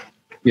that?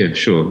 Yeah,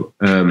 sure.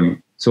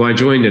 So I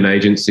joined an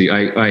agency.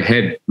 I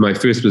had my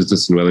first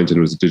business in Wellington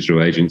was a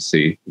digital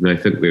agency, and I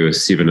think there were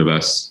 7 of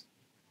us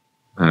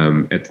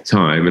at the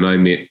time, and I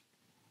met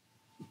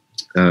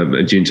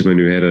a gentleman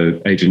who had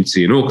an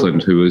agency in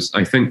Auckland who was,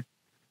 I think,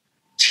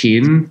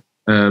 10,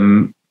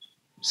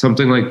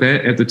 something like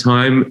that at the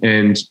time,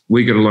 and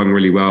we got along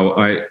really well.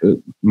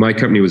 My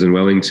company was in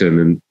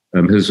Wellington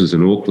and his was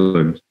in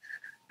Auckland,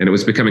 and it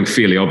was becoming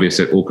fairly obvious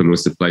that Auckland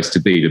was the place to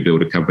be to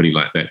build a company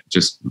like that,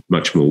 just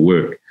much more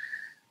work.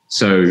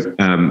 So,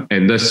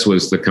 and this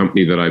was the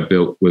company that I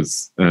built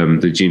with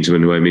the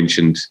gentleman who I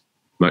mentioned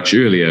much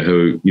earlier,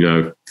 who,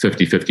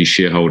 50-50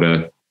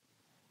 shareholder,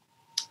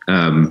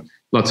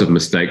 lots of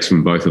mistakes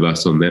from both of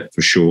us on that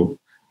for sure.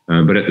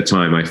 But at the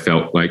time I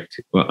felt like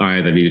I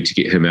either needed to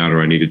get him out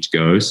or I needed to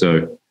go.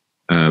 So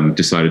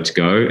decided to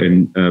go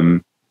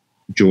and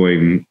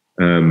join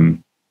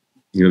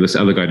this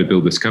other guy to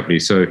build this company.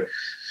 So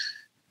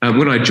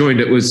when I joined,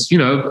 it was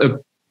a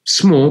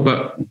small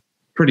but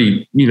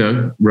pretty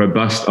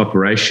robust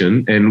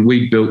operation, and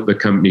we built the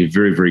company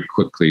very, very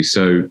quickly.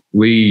 So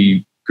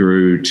we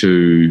grew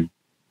to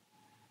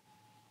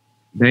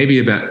maybe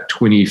about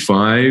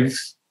 25,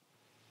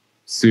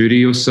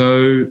 30 or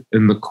so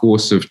in the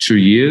course of 2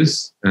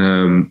 years.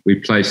 We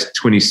placed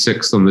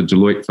 26th on the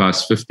Deloitte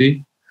Fast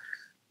 50.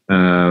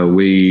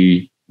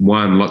 We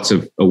won lots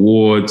of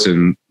awards,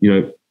 and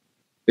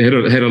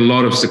had a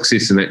lot of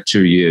success in that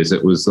 2 years.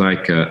 It was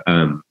like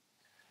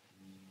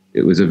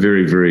it was a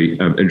very, very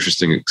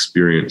interesting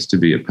experience to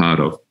be a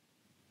part of.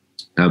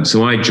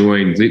 So I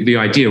joined. The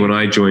idea when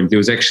I joined, there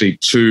was actually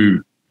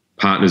two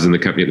partners in the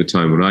company at the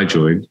time when I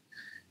joined,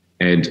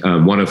 and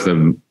one of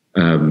them,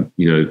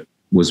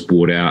 was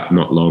bought out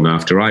not long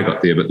after I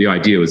got there. But the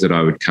idea was that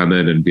I would come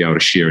in and be able to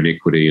share in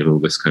equity and all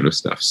this kind of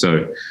stuff.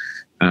 So,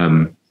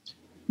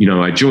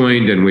 I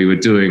joined, and we were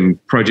doing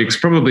projects.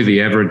 Probably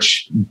the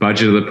average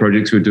budget of the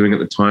projects we were doing at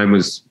the time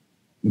was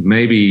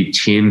maybe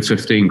 10,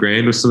 15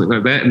 grand or something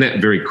like that. And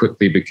that very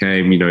quickly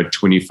became,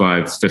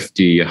 25,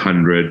 50,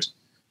 100.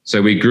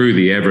 So we grew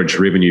the average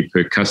revenue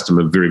per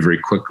customer very, very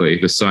quickly.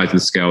 The size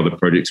and scale of the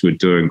projects we were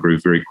doing grew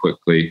very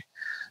quickly.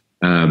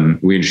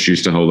 We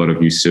introduced a whole lot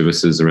of new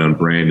services around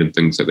brand and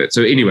things like that.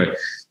 So anyway,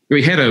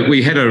 we had a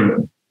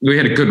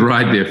good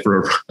ride there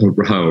for a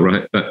while,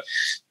 right? But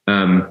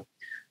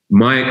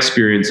my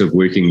experience of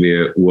working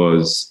there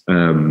was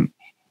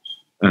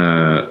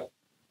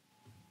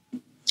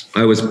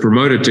I was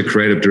promoted to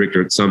creative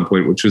director at some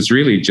point, which was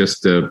really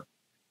just a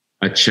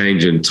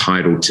change in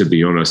title, to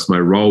be honest. My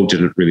role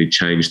didn't really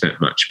change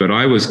that much, but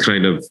I was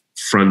kind of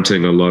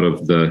fronting a lot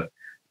of the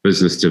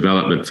business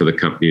development for the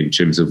company in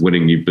terms of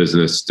winning new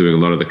business, doing a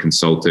lot of the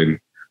consulting,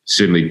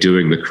 certainly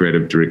doing the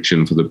creative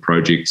direction for the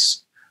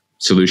projects,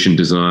 solution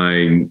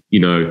design,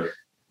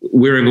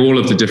 wearing all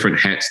of the different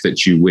hats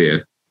that you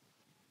wear.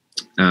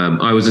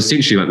 I was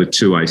essentially like the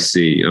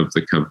 2IC of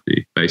the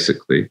company,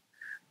 basically.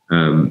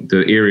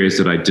 The areas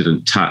that I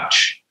didn't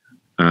touch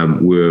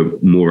were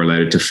more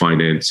related to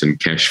finance and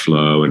cash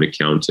flow and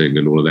accounting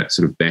and all of that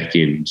sort of back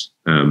end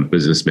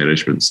business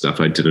management stuff.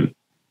 I didn't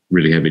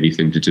really have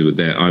anything to do with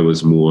that. I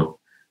was more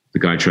the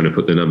guy trying to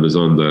put the numbers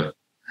on the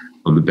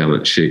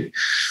balance sheet.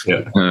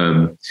 Yeah.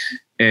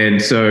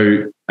 And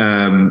so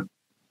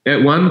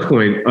at one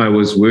point I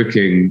was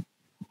working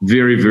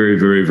very, very,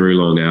 very, very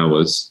long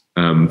hours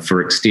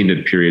for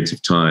extended periods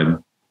of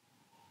time.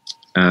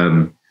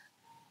 I'd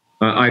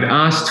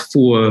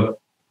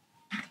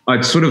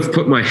sort of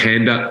put my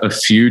hand up a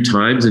few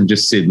times and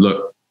just said,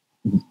 look,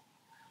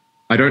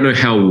 I don't know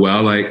how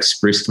well I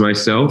expressed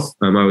myself.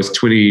 I was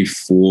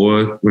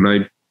 24 when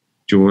I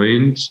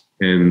joined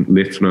and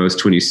left when I was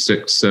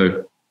 26.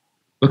 So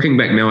looking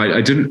back now,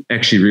 I didn't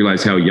actually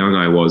realize how young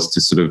I was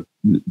to sort of,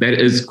 that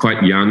is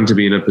quite young to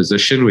be in a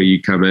position where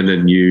you come in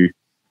and you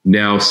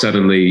now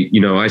suddenly,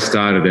 I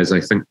started as,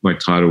 I think my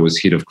title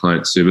was head of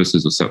client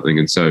services or something.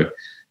 And so,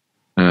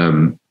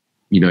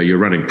 you're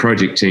running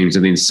project teams,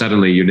 and then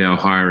suddenly you're now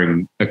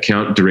hiring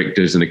account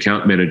directors and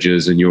account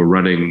managers, and you're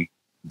running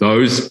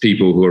those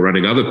people who are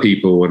running other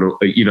people. And,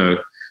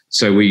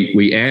 so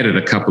we added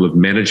a couple of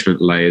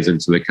management layers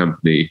into the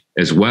company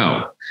as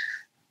well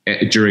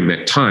during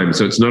that time.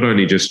 So it's not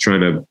only just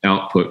trying to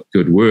output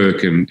good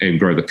work and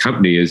grow the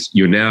company, is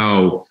you're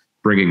now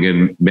bringing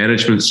in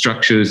management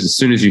structures. As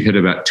soon as you hit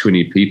about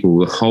 20 people,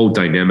 the whole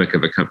dynamic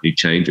of a company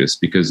changes,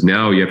 because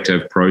now you have to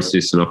have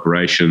process and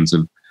operations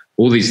and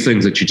all these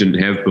things that you didn't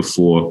have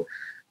before.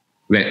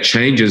 That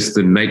changes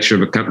the nature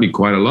of a company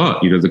quite a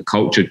lot. The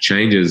culture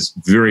changes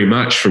very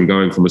much from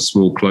going from a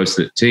small,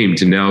 close-knit team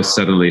to now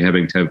suddenly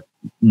having to have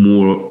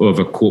more of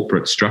a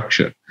corporate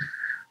structure.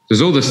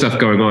 There's all this stuff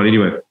going on.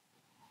 Anyway,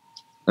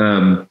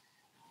 the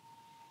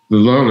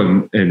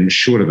long and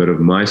short of it,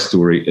 of my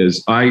story,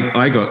 is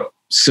I got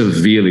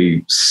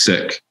severely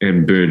sick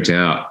and burnt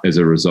out as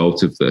a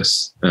result of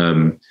this.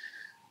 So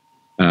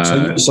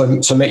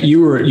Matt,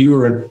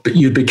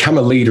 you'd become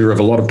a leader of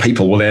a lot of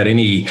people without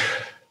any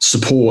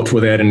support,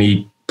 without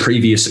any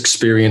previous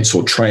experience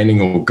or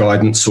training or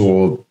guidance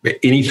or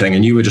anything,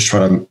 and you were just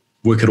trying to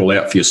work it all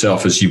out for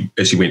yourself as you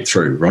went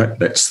through, right?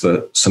 That's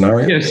the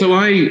scenario. Yeah. So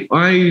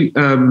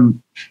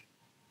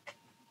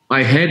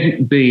I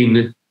had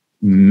been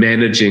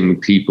managing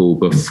people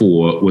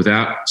before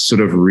without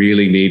sort of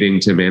really needing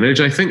to manage.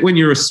 I think when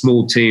you're a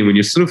small team, when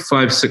you're sort of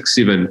 5, 6,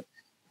 7,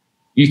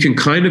 you can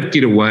kind of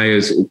get away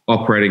as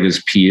operating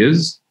as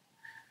peers,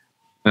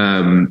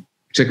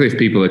 particularly if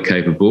people are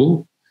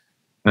capable.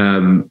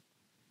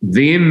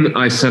 Then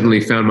I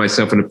suddenly found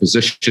myself in a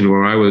position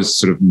where I was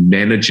sort of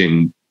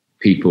managing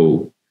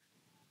people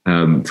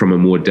from a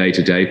more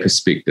day-to-day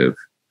perspective.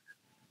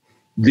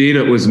 Then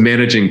it was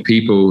managing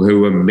people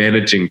who were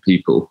managing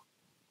people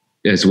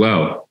as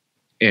well.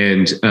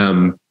 And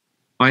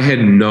I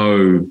had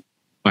no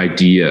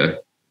idea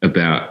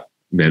about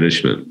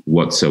management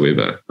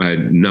whatsoever. I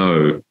had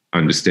no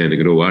understanding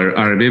at all.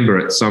 I remember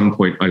at some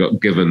point I got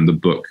given the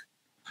book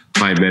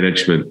High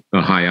Management,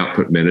 High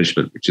Output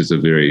Management, which is a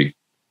very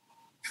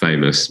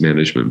famous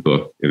management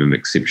book and an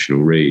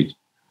exceptional read.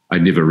 I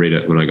never read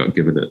it when I got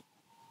given it,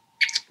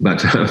 but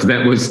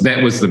that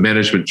was the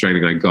management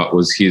training I got,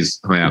 was his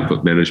High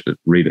Output Management.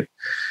 Read it,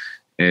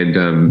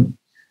 and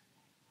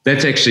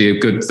that's actually a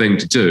good thing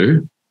to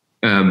do,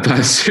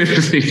 but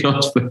certainly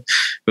not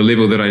the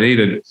level that I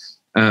needed.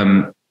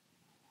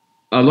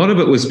 A lot of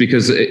it was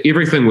because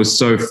everything was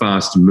so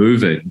fast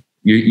moving.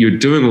 You're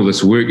doing all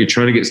this work, you're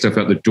trying to get stuff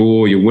out the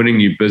door, you're winning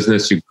new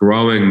business, you're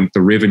growing the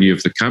revenue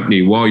of the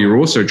company while you're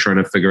also trying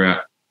to figure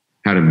out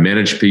how to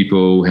manage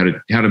people, how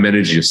to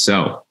manage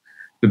yourself.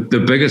 The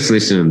biggest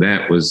lesson in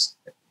that was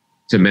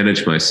to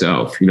manage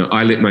myself.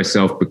 I let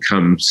myself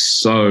become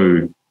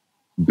so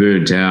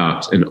burnt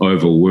out and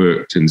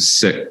overworked and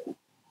sick.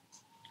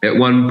 At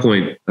one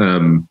point,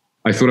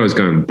 I thought I was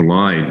going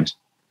blind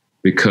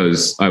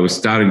because I was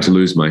starting to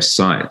lose my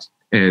sight.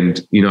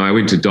 And, I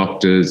went to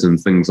doctors and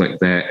things like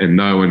that, and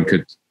no one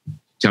could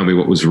tell me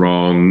what was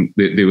wrong.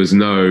 There was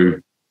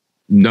no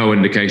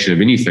indication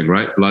of anything,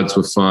 right? Bloods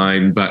were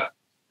fine, but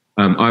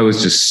I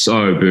was just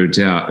so burnt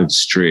out and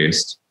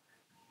stressed.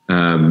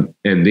 And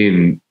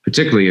then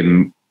particularly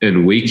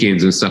in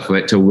weekends and stuff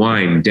like that, to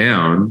wind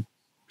down,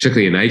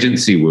 particularly in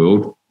agency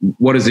world,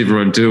 what does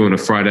everyone do on a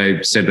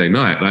Friday, Saturday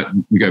night? Like,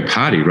 we go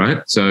party,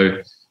 right?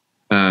 So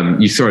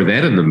you throw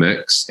that in the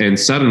mix, and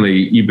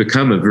suddenly you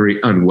become a very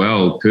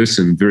unwell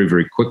person very,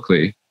 very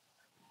quickly.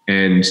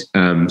 And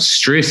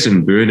stress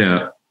and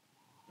burnout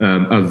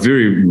are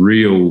very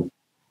real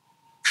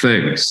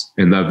things,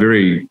 and they're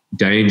very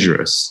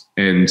dangerous.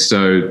 And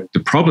so the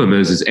problem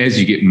is as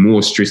you get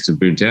more stressed and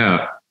burnt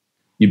out,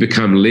 you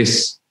become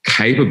less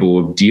capable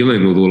of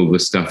dealing with all of the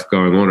stuff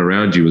going on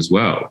around you as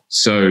well.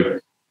 So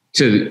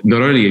to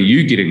not only are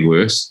you getting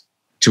worse,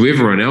 to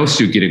everyone else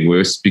you're getting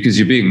worse because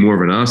you're being more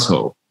of an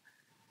asshole.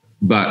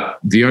 But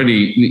the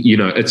only,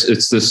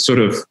 it's this sort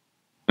of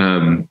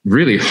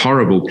really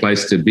horrible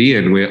place to be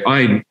in, where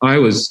I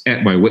was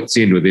at my wit's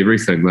end with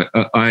everything. Like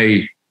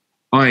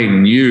I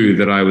knew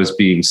that I was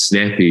being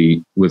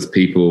snappy with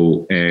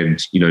people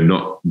and,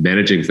 not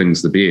managing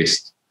things the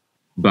best.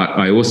 But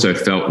I also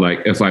felt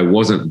like if I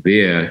wasn't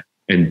there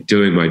and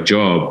doing my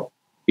job,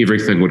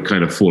 everything would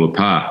kind of fall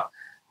apart.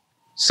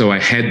 So I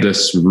had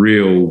this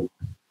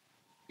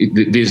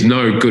there's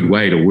no good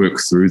way to work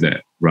through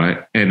that,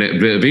 right? And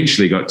it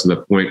eventually got to the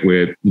point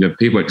where,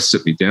 people had to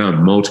sit me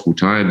down multiple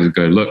times and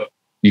go, look,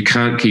 you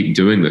can't keep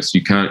doing this.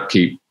 You can't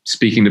keep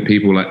speaking to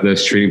people like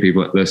this, treating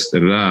people like this, da,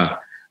 da, da.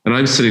 And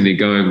I'm sitting there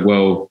going,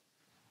 well,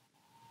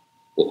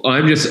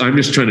 I'm just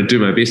trying to do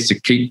my best to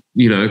keep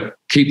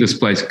this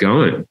place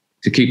going,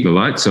 to keep the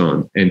lights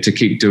on and to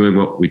keep doing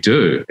what we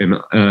do.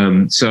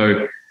 And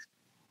so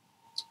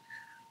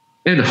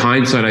in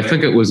hindsight, I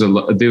think there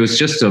was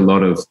just a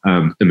lot of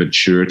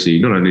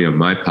immaturity, not only on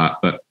my part,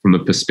 but from the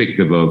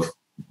perspective of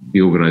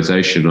the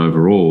organization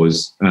overall.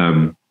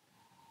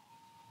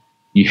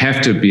 You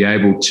have to be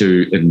able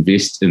to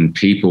invest in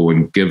people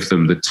and give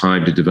them the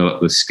time to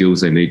develop the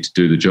skills they need to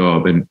do the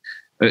job. And,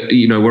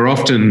 we're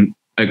often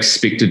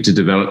expected to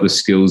develop the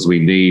skills we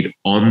need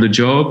on the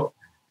job,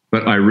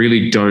 but I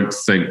really don't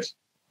think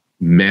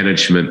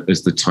management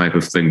is the type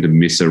of thing to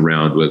mess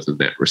around with in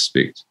that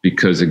respect,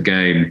 because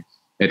again,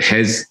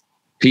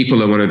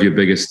 people are one of your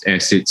biggest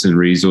assets and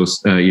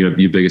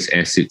your biggest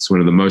assets, one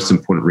of the most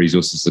important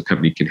resources the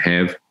company can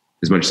have,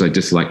 as much as I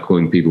dislike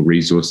calling people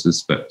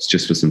resources, but it's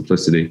just for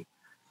simplicity.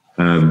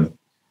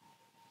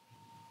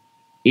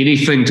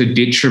 Anything to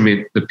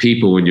detriment the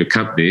people in your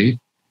company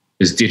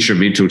is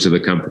detrimental to the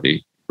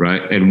company,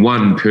 right? And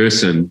one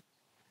person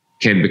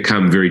can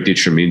become very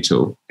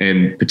detrimental.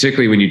 And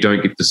particularly when you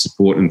don't get the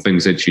support and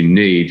things that you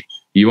need,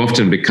 you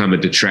often become a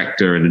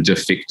detractor and a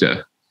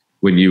defector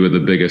when you were the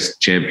biggest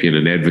champion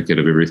and advocate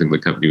of everything the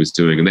company was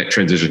doing. And that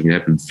transition can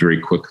happen very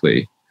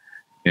quickly.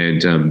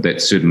 And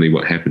that's certainly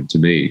what happened to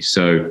me.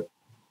 So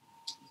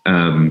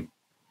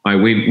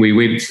we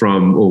went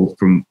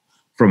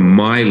from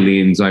my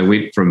lens, I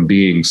went from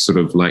being sort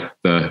of like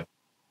the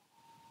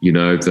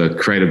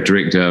creative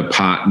director,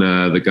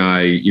 partner, the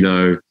guy,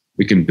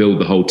 we can build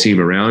the whole team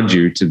around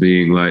you, to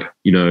being like,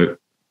 you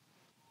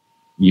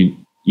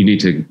need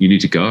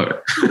to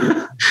go.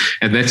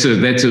 And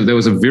that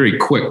was a very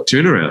quick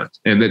turnaround,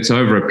 and that's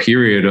over a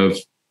period of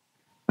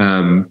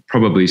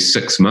probably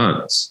 6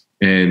 months.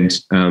 And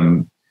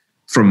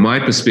from my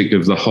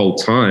perspective, the whole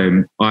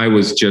time I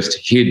was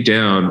just head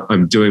down.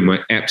 I'm doing my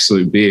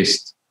absolute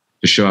best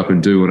to show up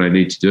and do what I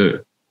need to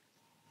do.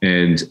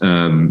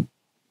 And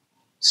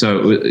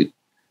so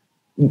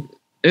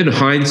in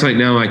hindsight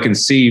now, I can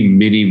see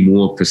many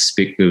more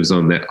perspectives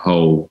on that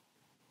whole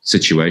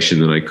situation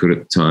than I could at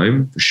the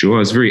time, for sure. I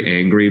was very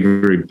angry,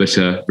 very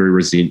bitter, very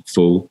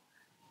resentful.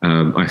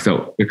 I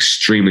felt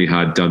extremely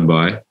hard done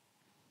by.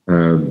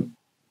 And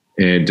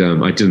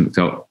I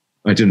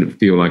didn't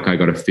feel like I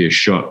got a fair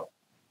shot.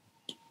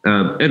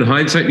 In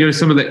hindsight,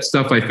 some of that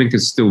stuff I think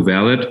is still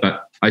valid,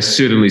 but I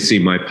certainly see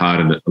my part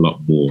in it a lot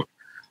more.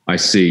 I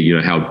see,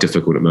 how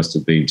difficult it must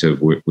have been to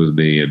work with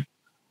me and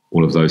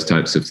all of those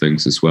types of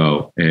things as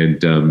well.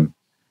 And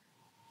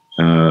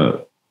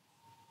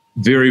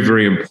very,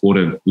 very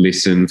important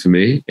lesson for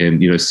me,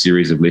 and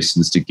series of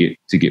lessons to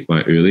get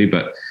by early.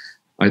 But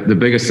the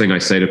biggest thing I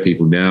say to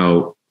people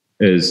now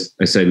is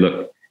I say,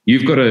 look,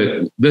 you've got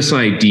this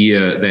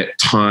idea that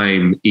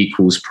time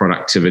equals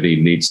productivity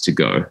needs to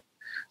go.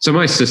 So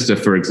my sister,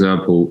 for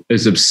example,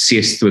 is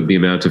obsessed with the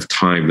amount of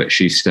time that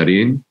she's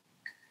studying.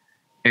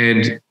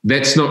 And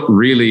that's not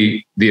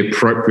really the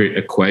appropriate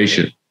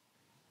equation.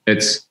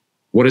 It's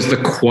what is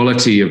the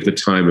quality of the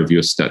time of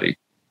your study?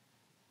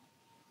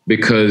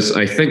 Because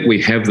I think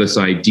we have this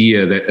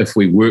idea that if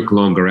we work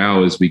longer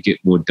hours, we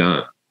get more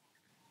done.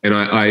 And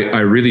I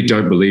really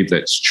don't believe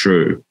that's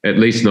true, at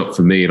least not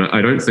for me. And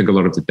I don't think a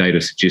lot of the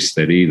data suggests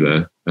that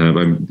either.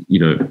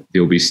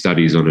 There'll be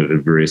studies on it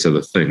and various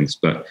other things.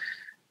 But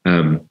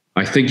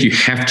I think you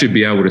have to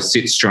be able to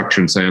set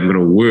structure and say, I'm going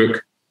to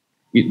work.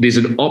 There's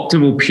an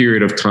optimal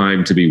period of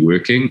time to be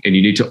working, and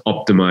you need to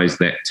optimize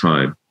that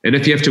time. And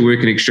if you have to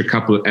work an extra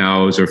couple of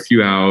hours or a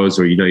few hours,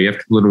 or, you have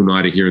to pull a little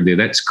nighter here and there,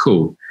 that's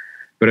cool.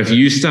 But if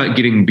you start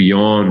getting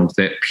beyond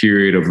that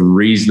period of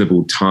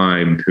reasonable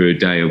time per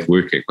day of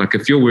working, like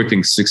if you're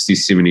working 60,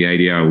 70,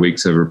 80-hour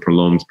weeks over a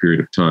prolonged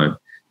period of time,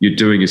 you're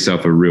doing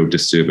yourself a real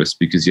disservice,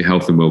 because your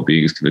health and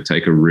well-being is going to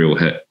take a real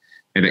hit.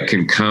 And it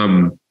can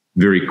come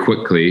very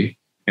quickly,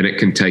 and it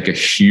can take a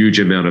huge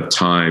amount of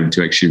time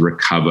to actually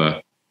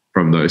recover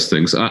from those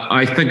things.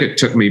 I think it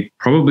took me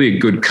probably a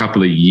good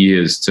couple of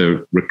years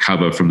to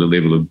recover from the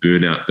level of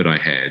burnout that I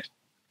had.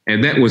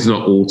 And that was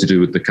not all to do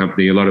with the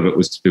company. A lot of it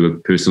was to do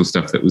with personal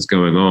stuff that was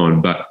going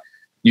on. But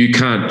you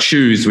can't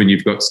choose when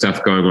you've got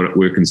stuff going on at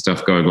work and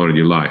stuff going on in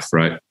your life,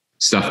 right?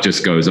 Stuff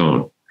just goes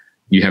on.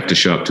 You have to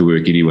show up to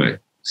work anyway.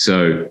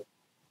 So,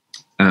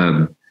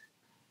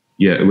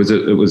 it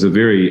was a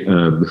very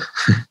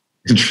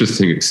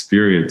interesting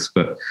experience.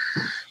 But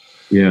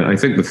yeah, I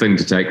think the thing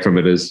to take from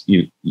it is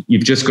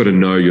you've just got to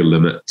know your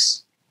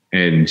limits,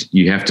 and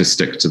you have to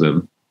stick to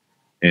them.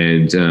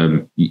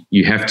 And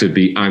you have to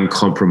be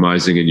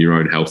uncompromising in your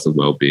own health and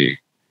well-being.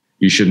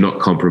 You should not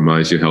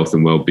compromise your health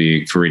and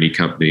well-being for any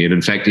company. And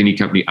in fact, any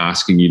company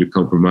asking you to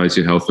compromise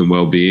your health and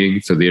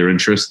well-being for their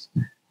interest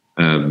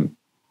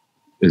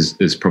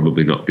is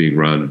probably not being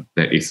run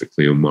that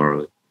ethically or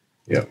morally.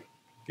 Yeah.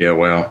 Yeah.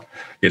 Wow.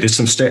 Yeah. There's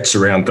some stats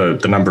around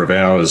the number of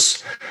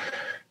hours.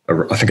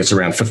 I think it's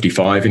around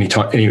 55.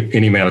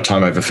 Any amount of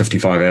time over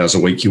 55 hours a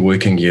week you're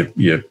working,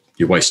 you're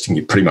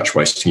pretty much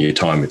wasting your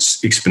time.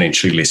 It's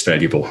exponentially less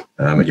valuable.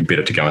 You're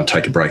better to go and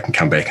take a break and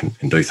come back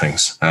and do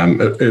things.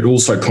 It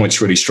also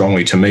points really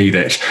strongly to me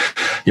that,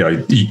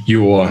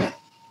 your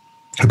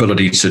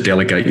ability to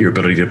delegate, your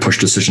ability to push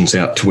decisions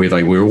out to where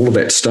they were, all of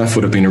that stuff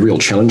would have been a real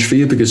challenge for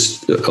you,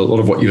 because a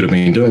lot of what you would have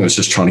been doing was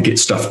just trying to get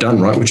stuff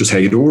done, right? Which is how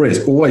you'd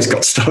always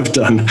got stuff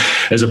done,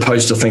 as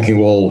opposed to thinking,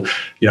 well,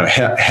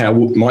 how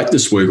might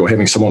this work, or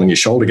having someone on your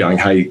shoulder going,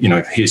 hey,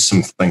 here's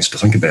some things to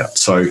think about.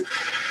 So,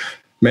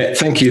 Matt,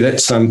 thank you.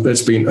 That's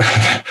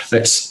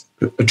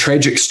a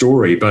tragic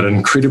story, but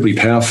incredibly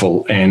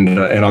powerful. And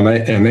I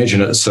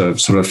imagine it's a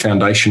sort of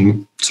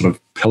foundation, sort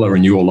of pillar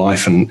in your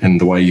life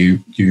and the way you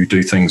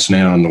do things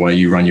now, and the way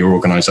you run your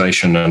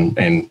organisation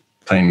and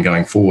plan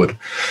going forward.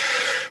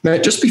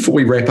 Matt, just before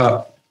we wrap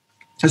up,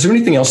 is there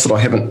anything else that I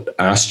haven't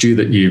asked you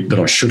that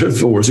I should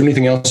have, or is there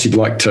anything else you'd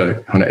like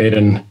to kind of add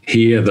in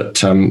here that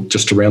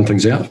just to round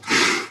things out?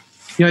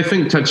 Yeah, I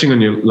think touching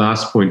on your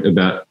last point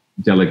about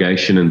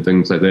delegation and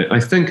things like that, I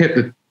think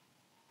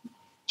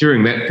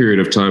during that period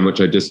of time, which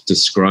I just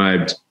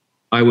described,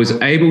 I was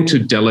able to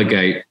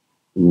delegate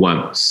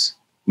once.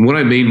 And what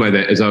I mean by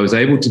that is I was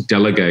able to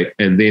delegate,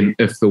 and then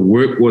if the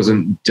work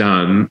wasn't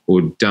done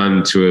or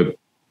done to a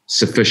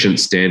sufficient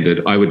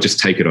standard, I would just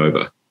take it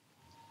over.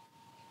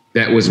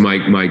 That was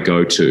my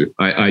go-to.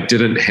 I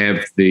didn't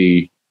have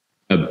the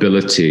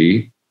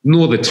ability,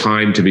 nor the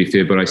time, to be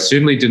fair, but I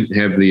certainly didn't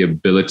have the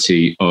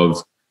ability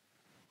of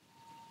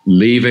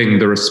leaving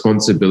the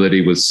responsibility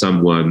with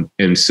someone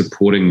and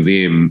supporting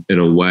them in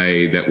a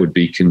way that would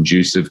be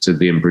conducive to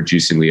them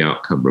producing the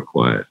outcome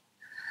required.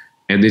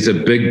 And there's a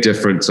big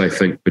difference, I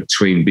think,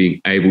 between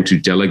being able to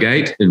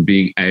delegate and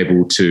being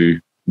able to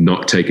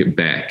not take it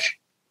back.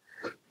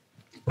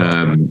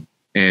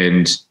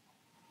 And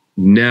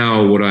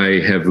now what I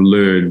have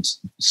learned,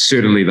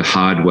 certainly the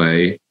hard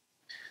way,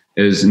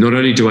 is not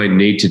only do I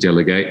need to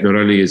delegate, not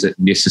only is it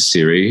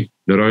necessary,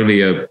 not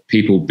only are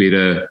people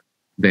better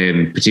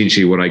than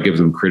potentially what I give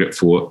them credit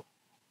for,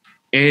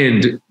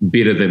 and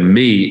better than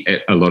me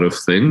at a lot of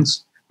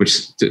things,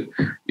 which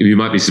you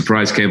might be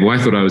surprised, Campbell, I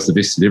thought I was the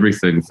best at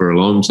everything for a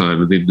long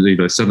time. And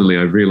then suddenly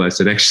I realized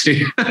that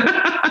actually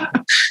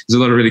there's a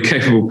lot of really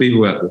capable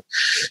people out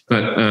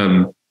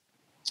there.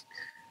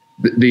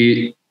 But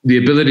the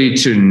ability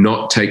to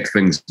not take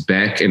things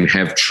back and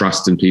have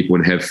trust in people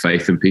and have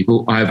faith in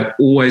people, I've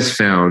always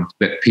found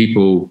that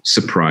people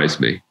surprise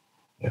me.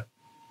 Yeah.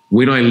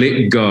 When I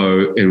let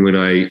go and when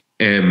I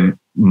am,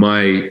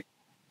 my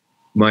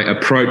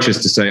approach is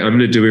to say, I'm going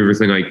to do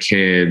everything I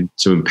can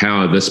to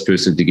empower this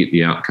person to get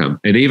the outcome.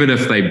 And even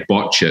if they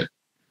botch it,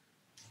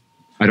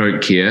 I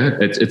don't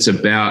care. It's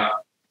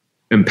about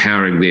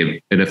empowering them.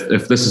 And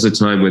if this is a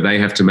time where they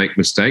have to make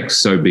mistakes,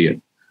 so be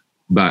it.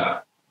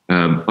 But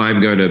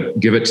I'm going to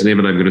give it to them,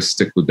 and I'm going to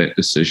stick with that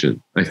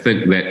decision. I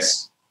think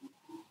that's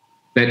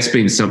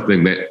been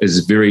something that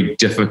is very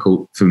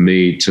difficult for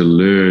me to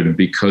learn,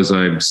 because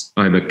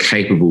I'm a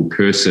capable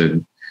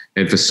person,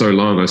 and for so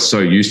long I was so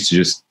used to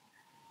just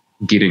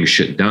getting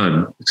shit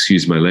done.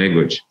 Excuse my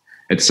language.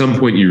 At some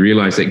point, you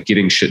realize that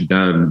getting shit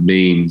done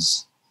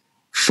means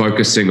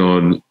focusing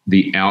on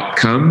the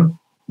outcome,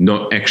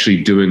 not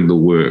actually doing the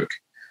work.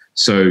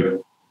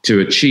 So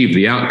to achieve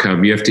the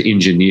outcome, you have to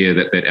engineer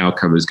that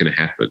outcome is going to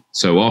happen.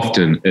 So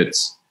often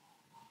it's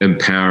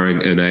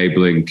empowering,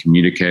 enabling,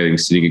 communicating,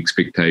 setting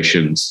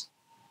expectations.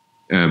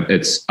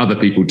 It's other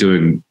people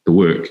doing the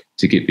work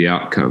to get the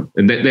outcome.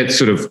 And that's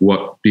sort of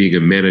what being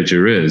a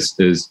manager is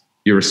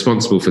you're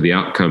responsible for the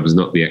outcomes,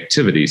 not the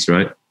activities,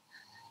 right?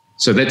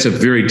 So that's a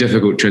very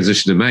difficult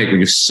transition to make when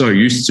you're so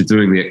used to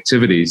doing the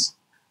activities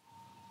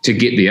to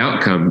get the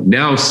outcome.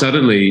 Now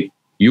suddenly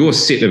your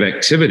set of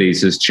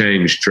activities has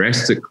changed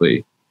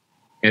drastically,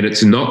 and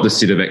it's not the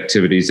set of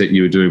activities that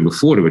you were doing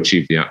before to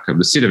achieve the outcome.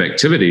 The set of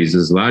activities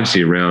is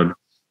largely around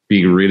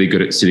being really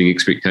good at setting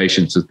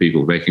expectations with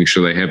people, making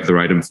sure they have the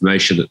right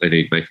information that they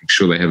need, making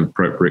sure they have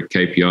appropriate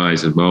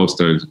KPIs and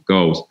milestones and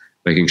goals,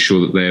 making sure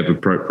that they have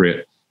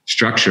appropriate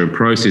structure and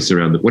process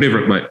around them,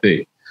 whatever it might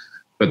be.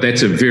 But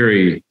that's a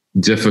very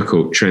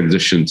difficult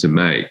transition to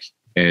make.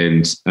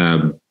 And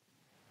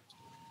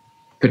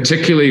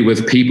particularly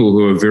with people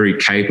who are very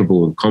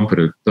capable and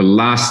competent, the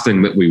last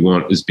thing that we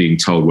want is being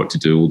told what to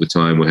do all the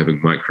time, or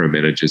having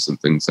micromanagers and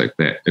things like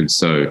that. And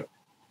so,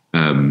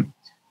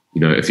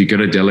 if you're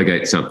going to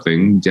delegate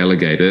something,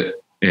 delegate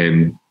it,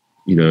 and,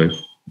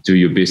 do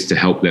your best to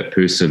help that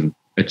person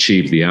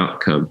achieve the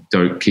outcome.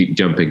 Don't keep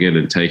jumping in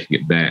and taking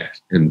it back.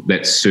 And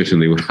that's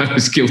certainly what I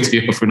was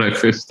guilty of when I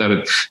first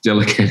started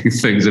delegating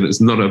things. And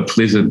it's not a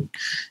pleasant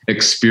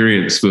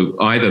experience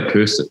for either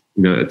person.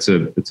 It's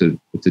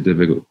a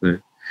difficult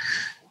thing.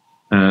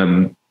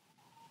 And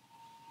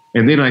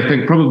then I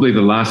think probably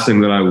the last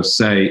thing that I will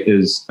say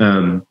is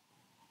I'm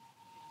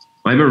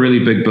a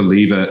really big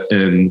believer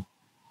in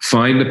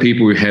find the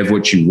people who have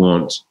what you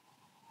want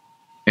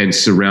and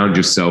surround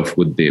yourself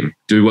with them.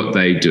 Do what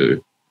they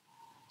do.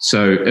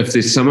 So if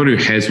there's someone who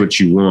has what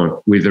you want,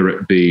 whether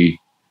it be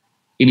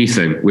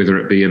anything, whether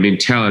it be a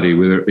mentality,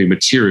 whether it be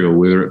material,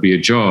 whether it be a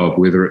job,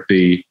 whether it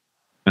be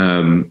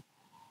an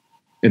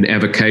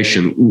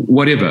avocation,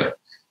 whatever,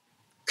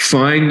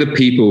 find the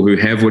people who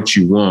have what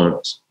you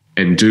want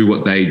and do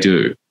what they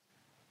do,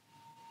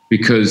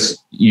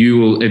 because you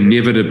will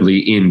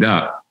inevitably end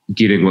up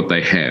getting what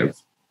they have.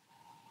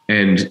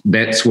 And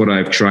that's what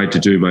I've tried to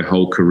do my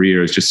whole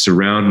career, is just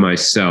surround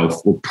myself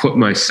or put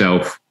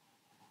myself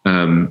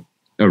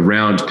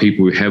around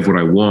people who have what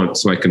I want,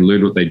 so I can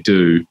learn what they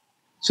do,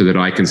 so that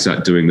I can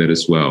start doing that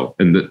as well.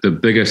 And the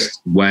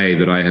biggest way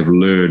that I have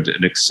learned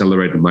and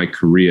accelerated my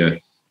career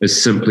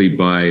is simply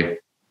by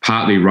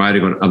partly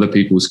riding on other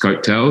people's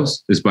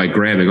coattails, is by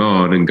grabbing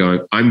on and going,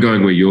 I'm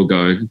going where you're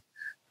going.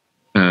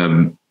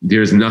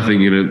 There is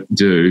nothing you're going to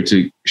do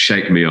to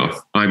shake me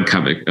off. I'm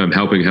coming. I'm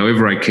helping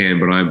however I can,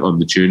 but I'm on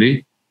the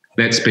journey.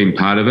 That's been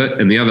part of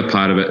it. And the other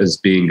part of it is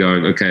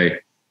going, okay,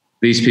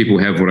 these people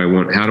have what I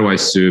want. How do I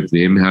serve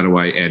them? How do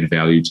I add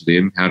value to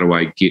them? How do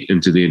I get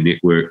into their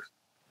network,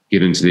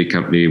 get into their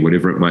company,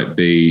 whatever it might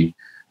be?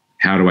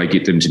 How do I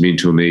get them to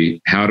mentor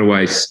me? How do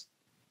I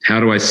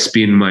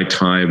spend my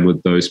time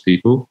with those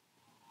people?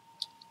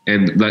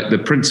 And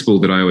the principle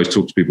that I always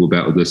talk to people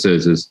about with this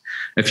is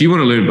if you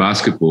want to learn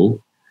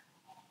basketball,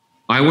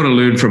 I want to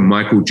learn from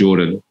Michael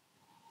Jordan,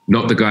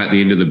 not the guy at the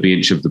end of the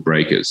bench of the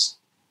Breakers.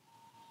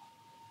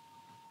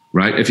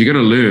 Right? If you're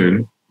going to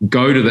learn,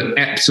 go to the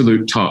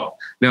absolute top.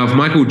 Now, if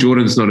Michael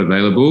Jordan's not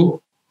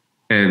available,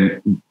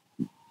 and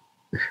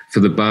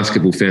for the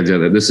basketball fans out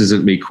there, this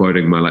isn't me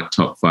quoting my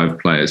top 5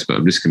 players, but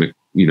I'm just going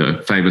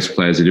to, famous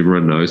players that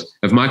everyone knows.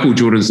 If Michael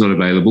Jordan's not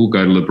available,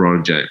 go to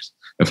LeBron James.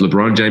 If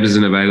LeBron James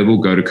isn't available,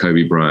 go to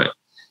Kobe Bryant,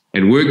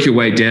 and work your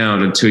way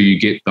down until you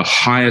get the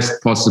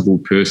highest possible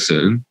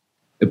person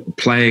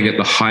playing at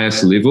the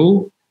highest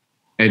level,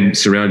 and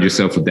surround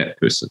yourself with that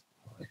person.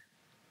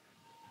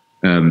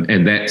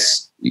 And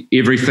that's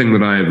everything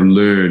that I have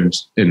learned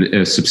in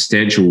a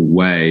substantial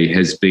way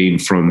has been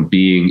from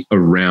being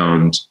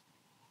around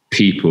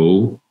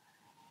people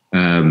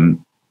who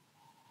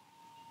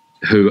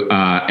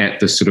are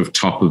at the sort of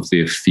top of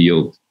their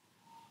field,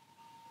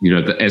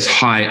 as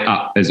high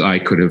up as I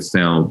could have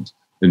found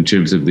in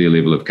terms of their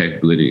level of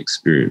capability and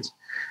experience.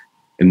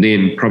 And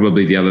then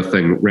probably the other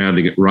thing,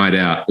 rounding it right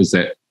out, is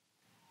that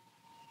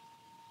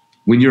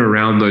when you're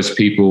around those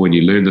people and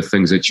you learn the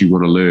things that you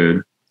want to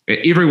learn,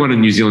 everyone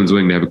in New Zealand's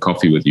willing to have a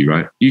coffee with you,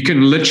 right? You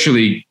can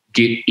literally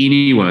get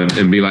anyone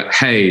and be like,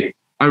 hey,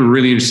 I'm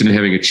really interested in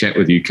having a chat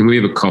with you. Can we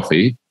have a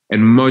coffee?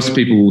 And most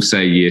people will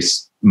say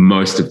yes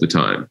most of the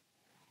time.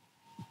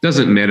 It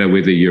doesn't matter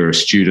whether you're a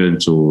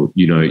student or,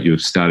 you're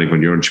starting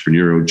on your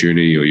entrepreneurial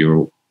journey or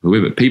you're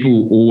whoever. People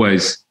will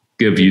always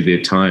give you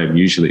their time,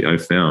 usually,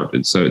 I've found.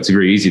 And so it's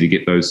very easy to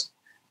get those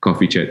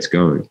coffee chats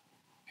going.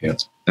 Yeah.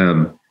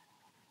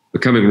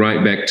 But coming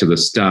right back to the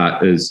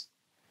start is,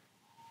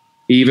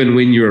 even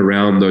when you're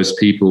around those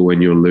people,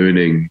 when you're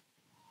learning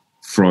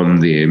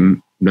from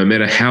them, no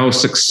matter how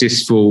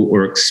successful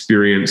or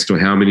experienced or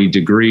how many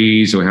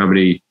degrees or how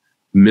many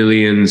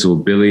millions or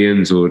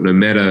billions, or no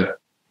matter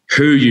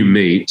who you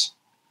meet,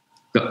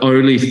 the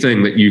only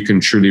thing that you can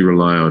truly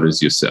rely on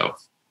is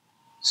yourself.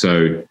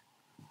 So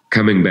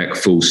coming back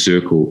full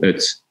circle,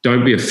 it's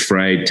don't be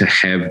afraid to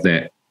have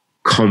that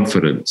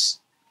confidence.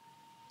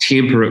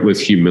 Temper it with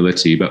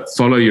humility, but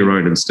follow your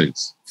own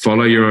instincts,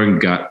 follow your own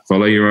gut,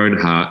 follow your own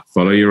heart,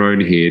 follow your own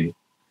head,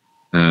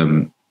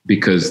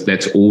 because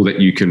that's all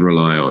that you can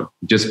rely on.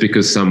 Just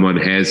because someone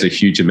has a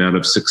huge amount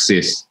of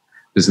success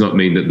does not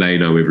mean that they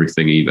know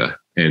everything either.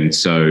 And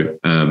so,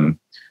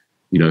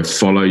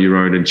 follow your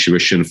own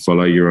intuition,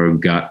 follow your own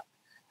gut,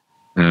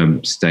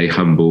 stay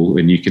humble,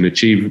 and you can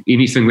achieve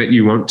anything that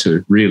you want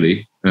to,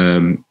 really.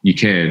 You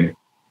can.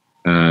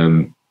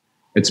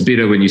 It's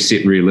better when you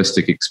set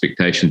realistic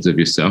expectations of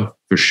yourself,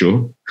 for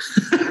sure.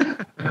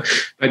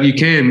 But you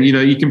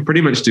can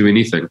pretty much do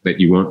anything that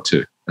you want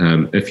to,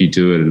 if you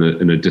do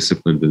it in a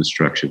disciplined and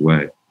structured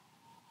way.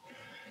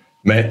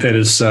 Matt,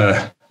 that's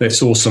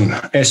awesome.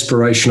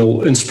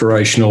 Aspirational,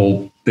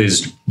 inspirational.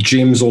 There's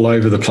gems all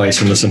over the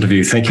place in this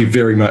interview. Thank you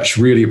very much.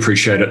 Really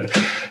appreciate it.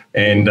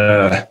 And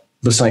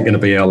this ain't going to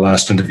be our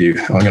last interview.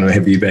 I'm going to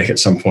have you back at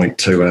some point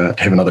to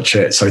have another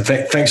chat. So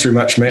thanks very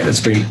much, Matt.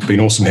 It's been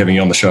awesome having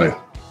you on the show.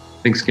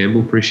 Thanks, Campbell.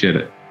 Appreciate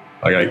it.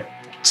 Okay.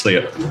 See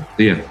ya.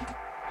 See ya.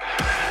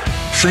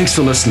 Thanks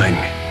for listening.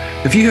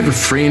 If you have a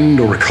friend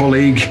or a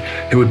colleague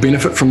who would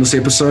benefit from this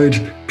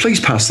episode, please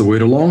pass the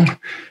word along.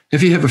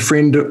 If you have a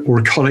friend or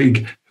a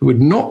colleague who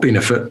would not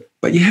benefit,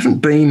 but you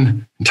haven't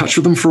been in touch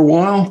with them for a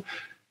while,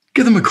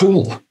 give them a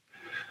call.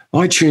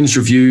 iTunes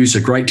reviews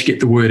are great to get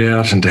the word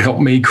out and to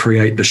help me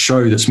create the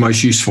show that's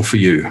most useful for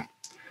you.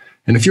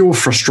 And if you're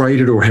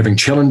frustrated or having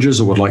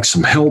challenges or would like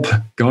some help,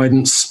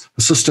 guidance,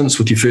 assistance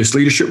with your first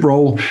leadership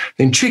role,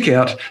 then check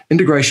out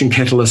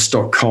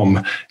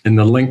integrationcatalyst.com in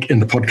the link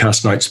in the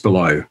podcast notes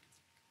below.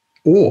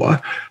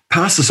 Or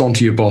pass this on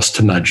to your boss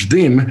to nudge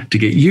them to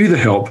get you the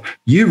help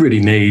you really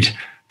need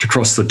to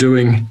cross the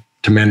doing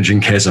to managing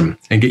chasm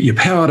and get you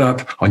powered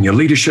up on your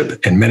leadership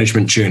and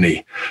management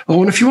journey. Oh,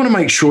 and if you want to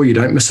make sure you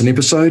don't miss an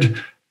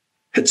episode,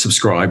 hit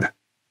subscribe.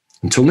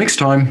 Until next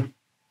time.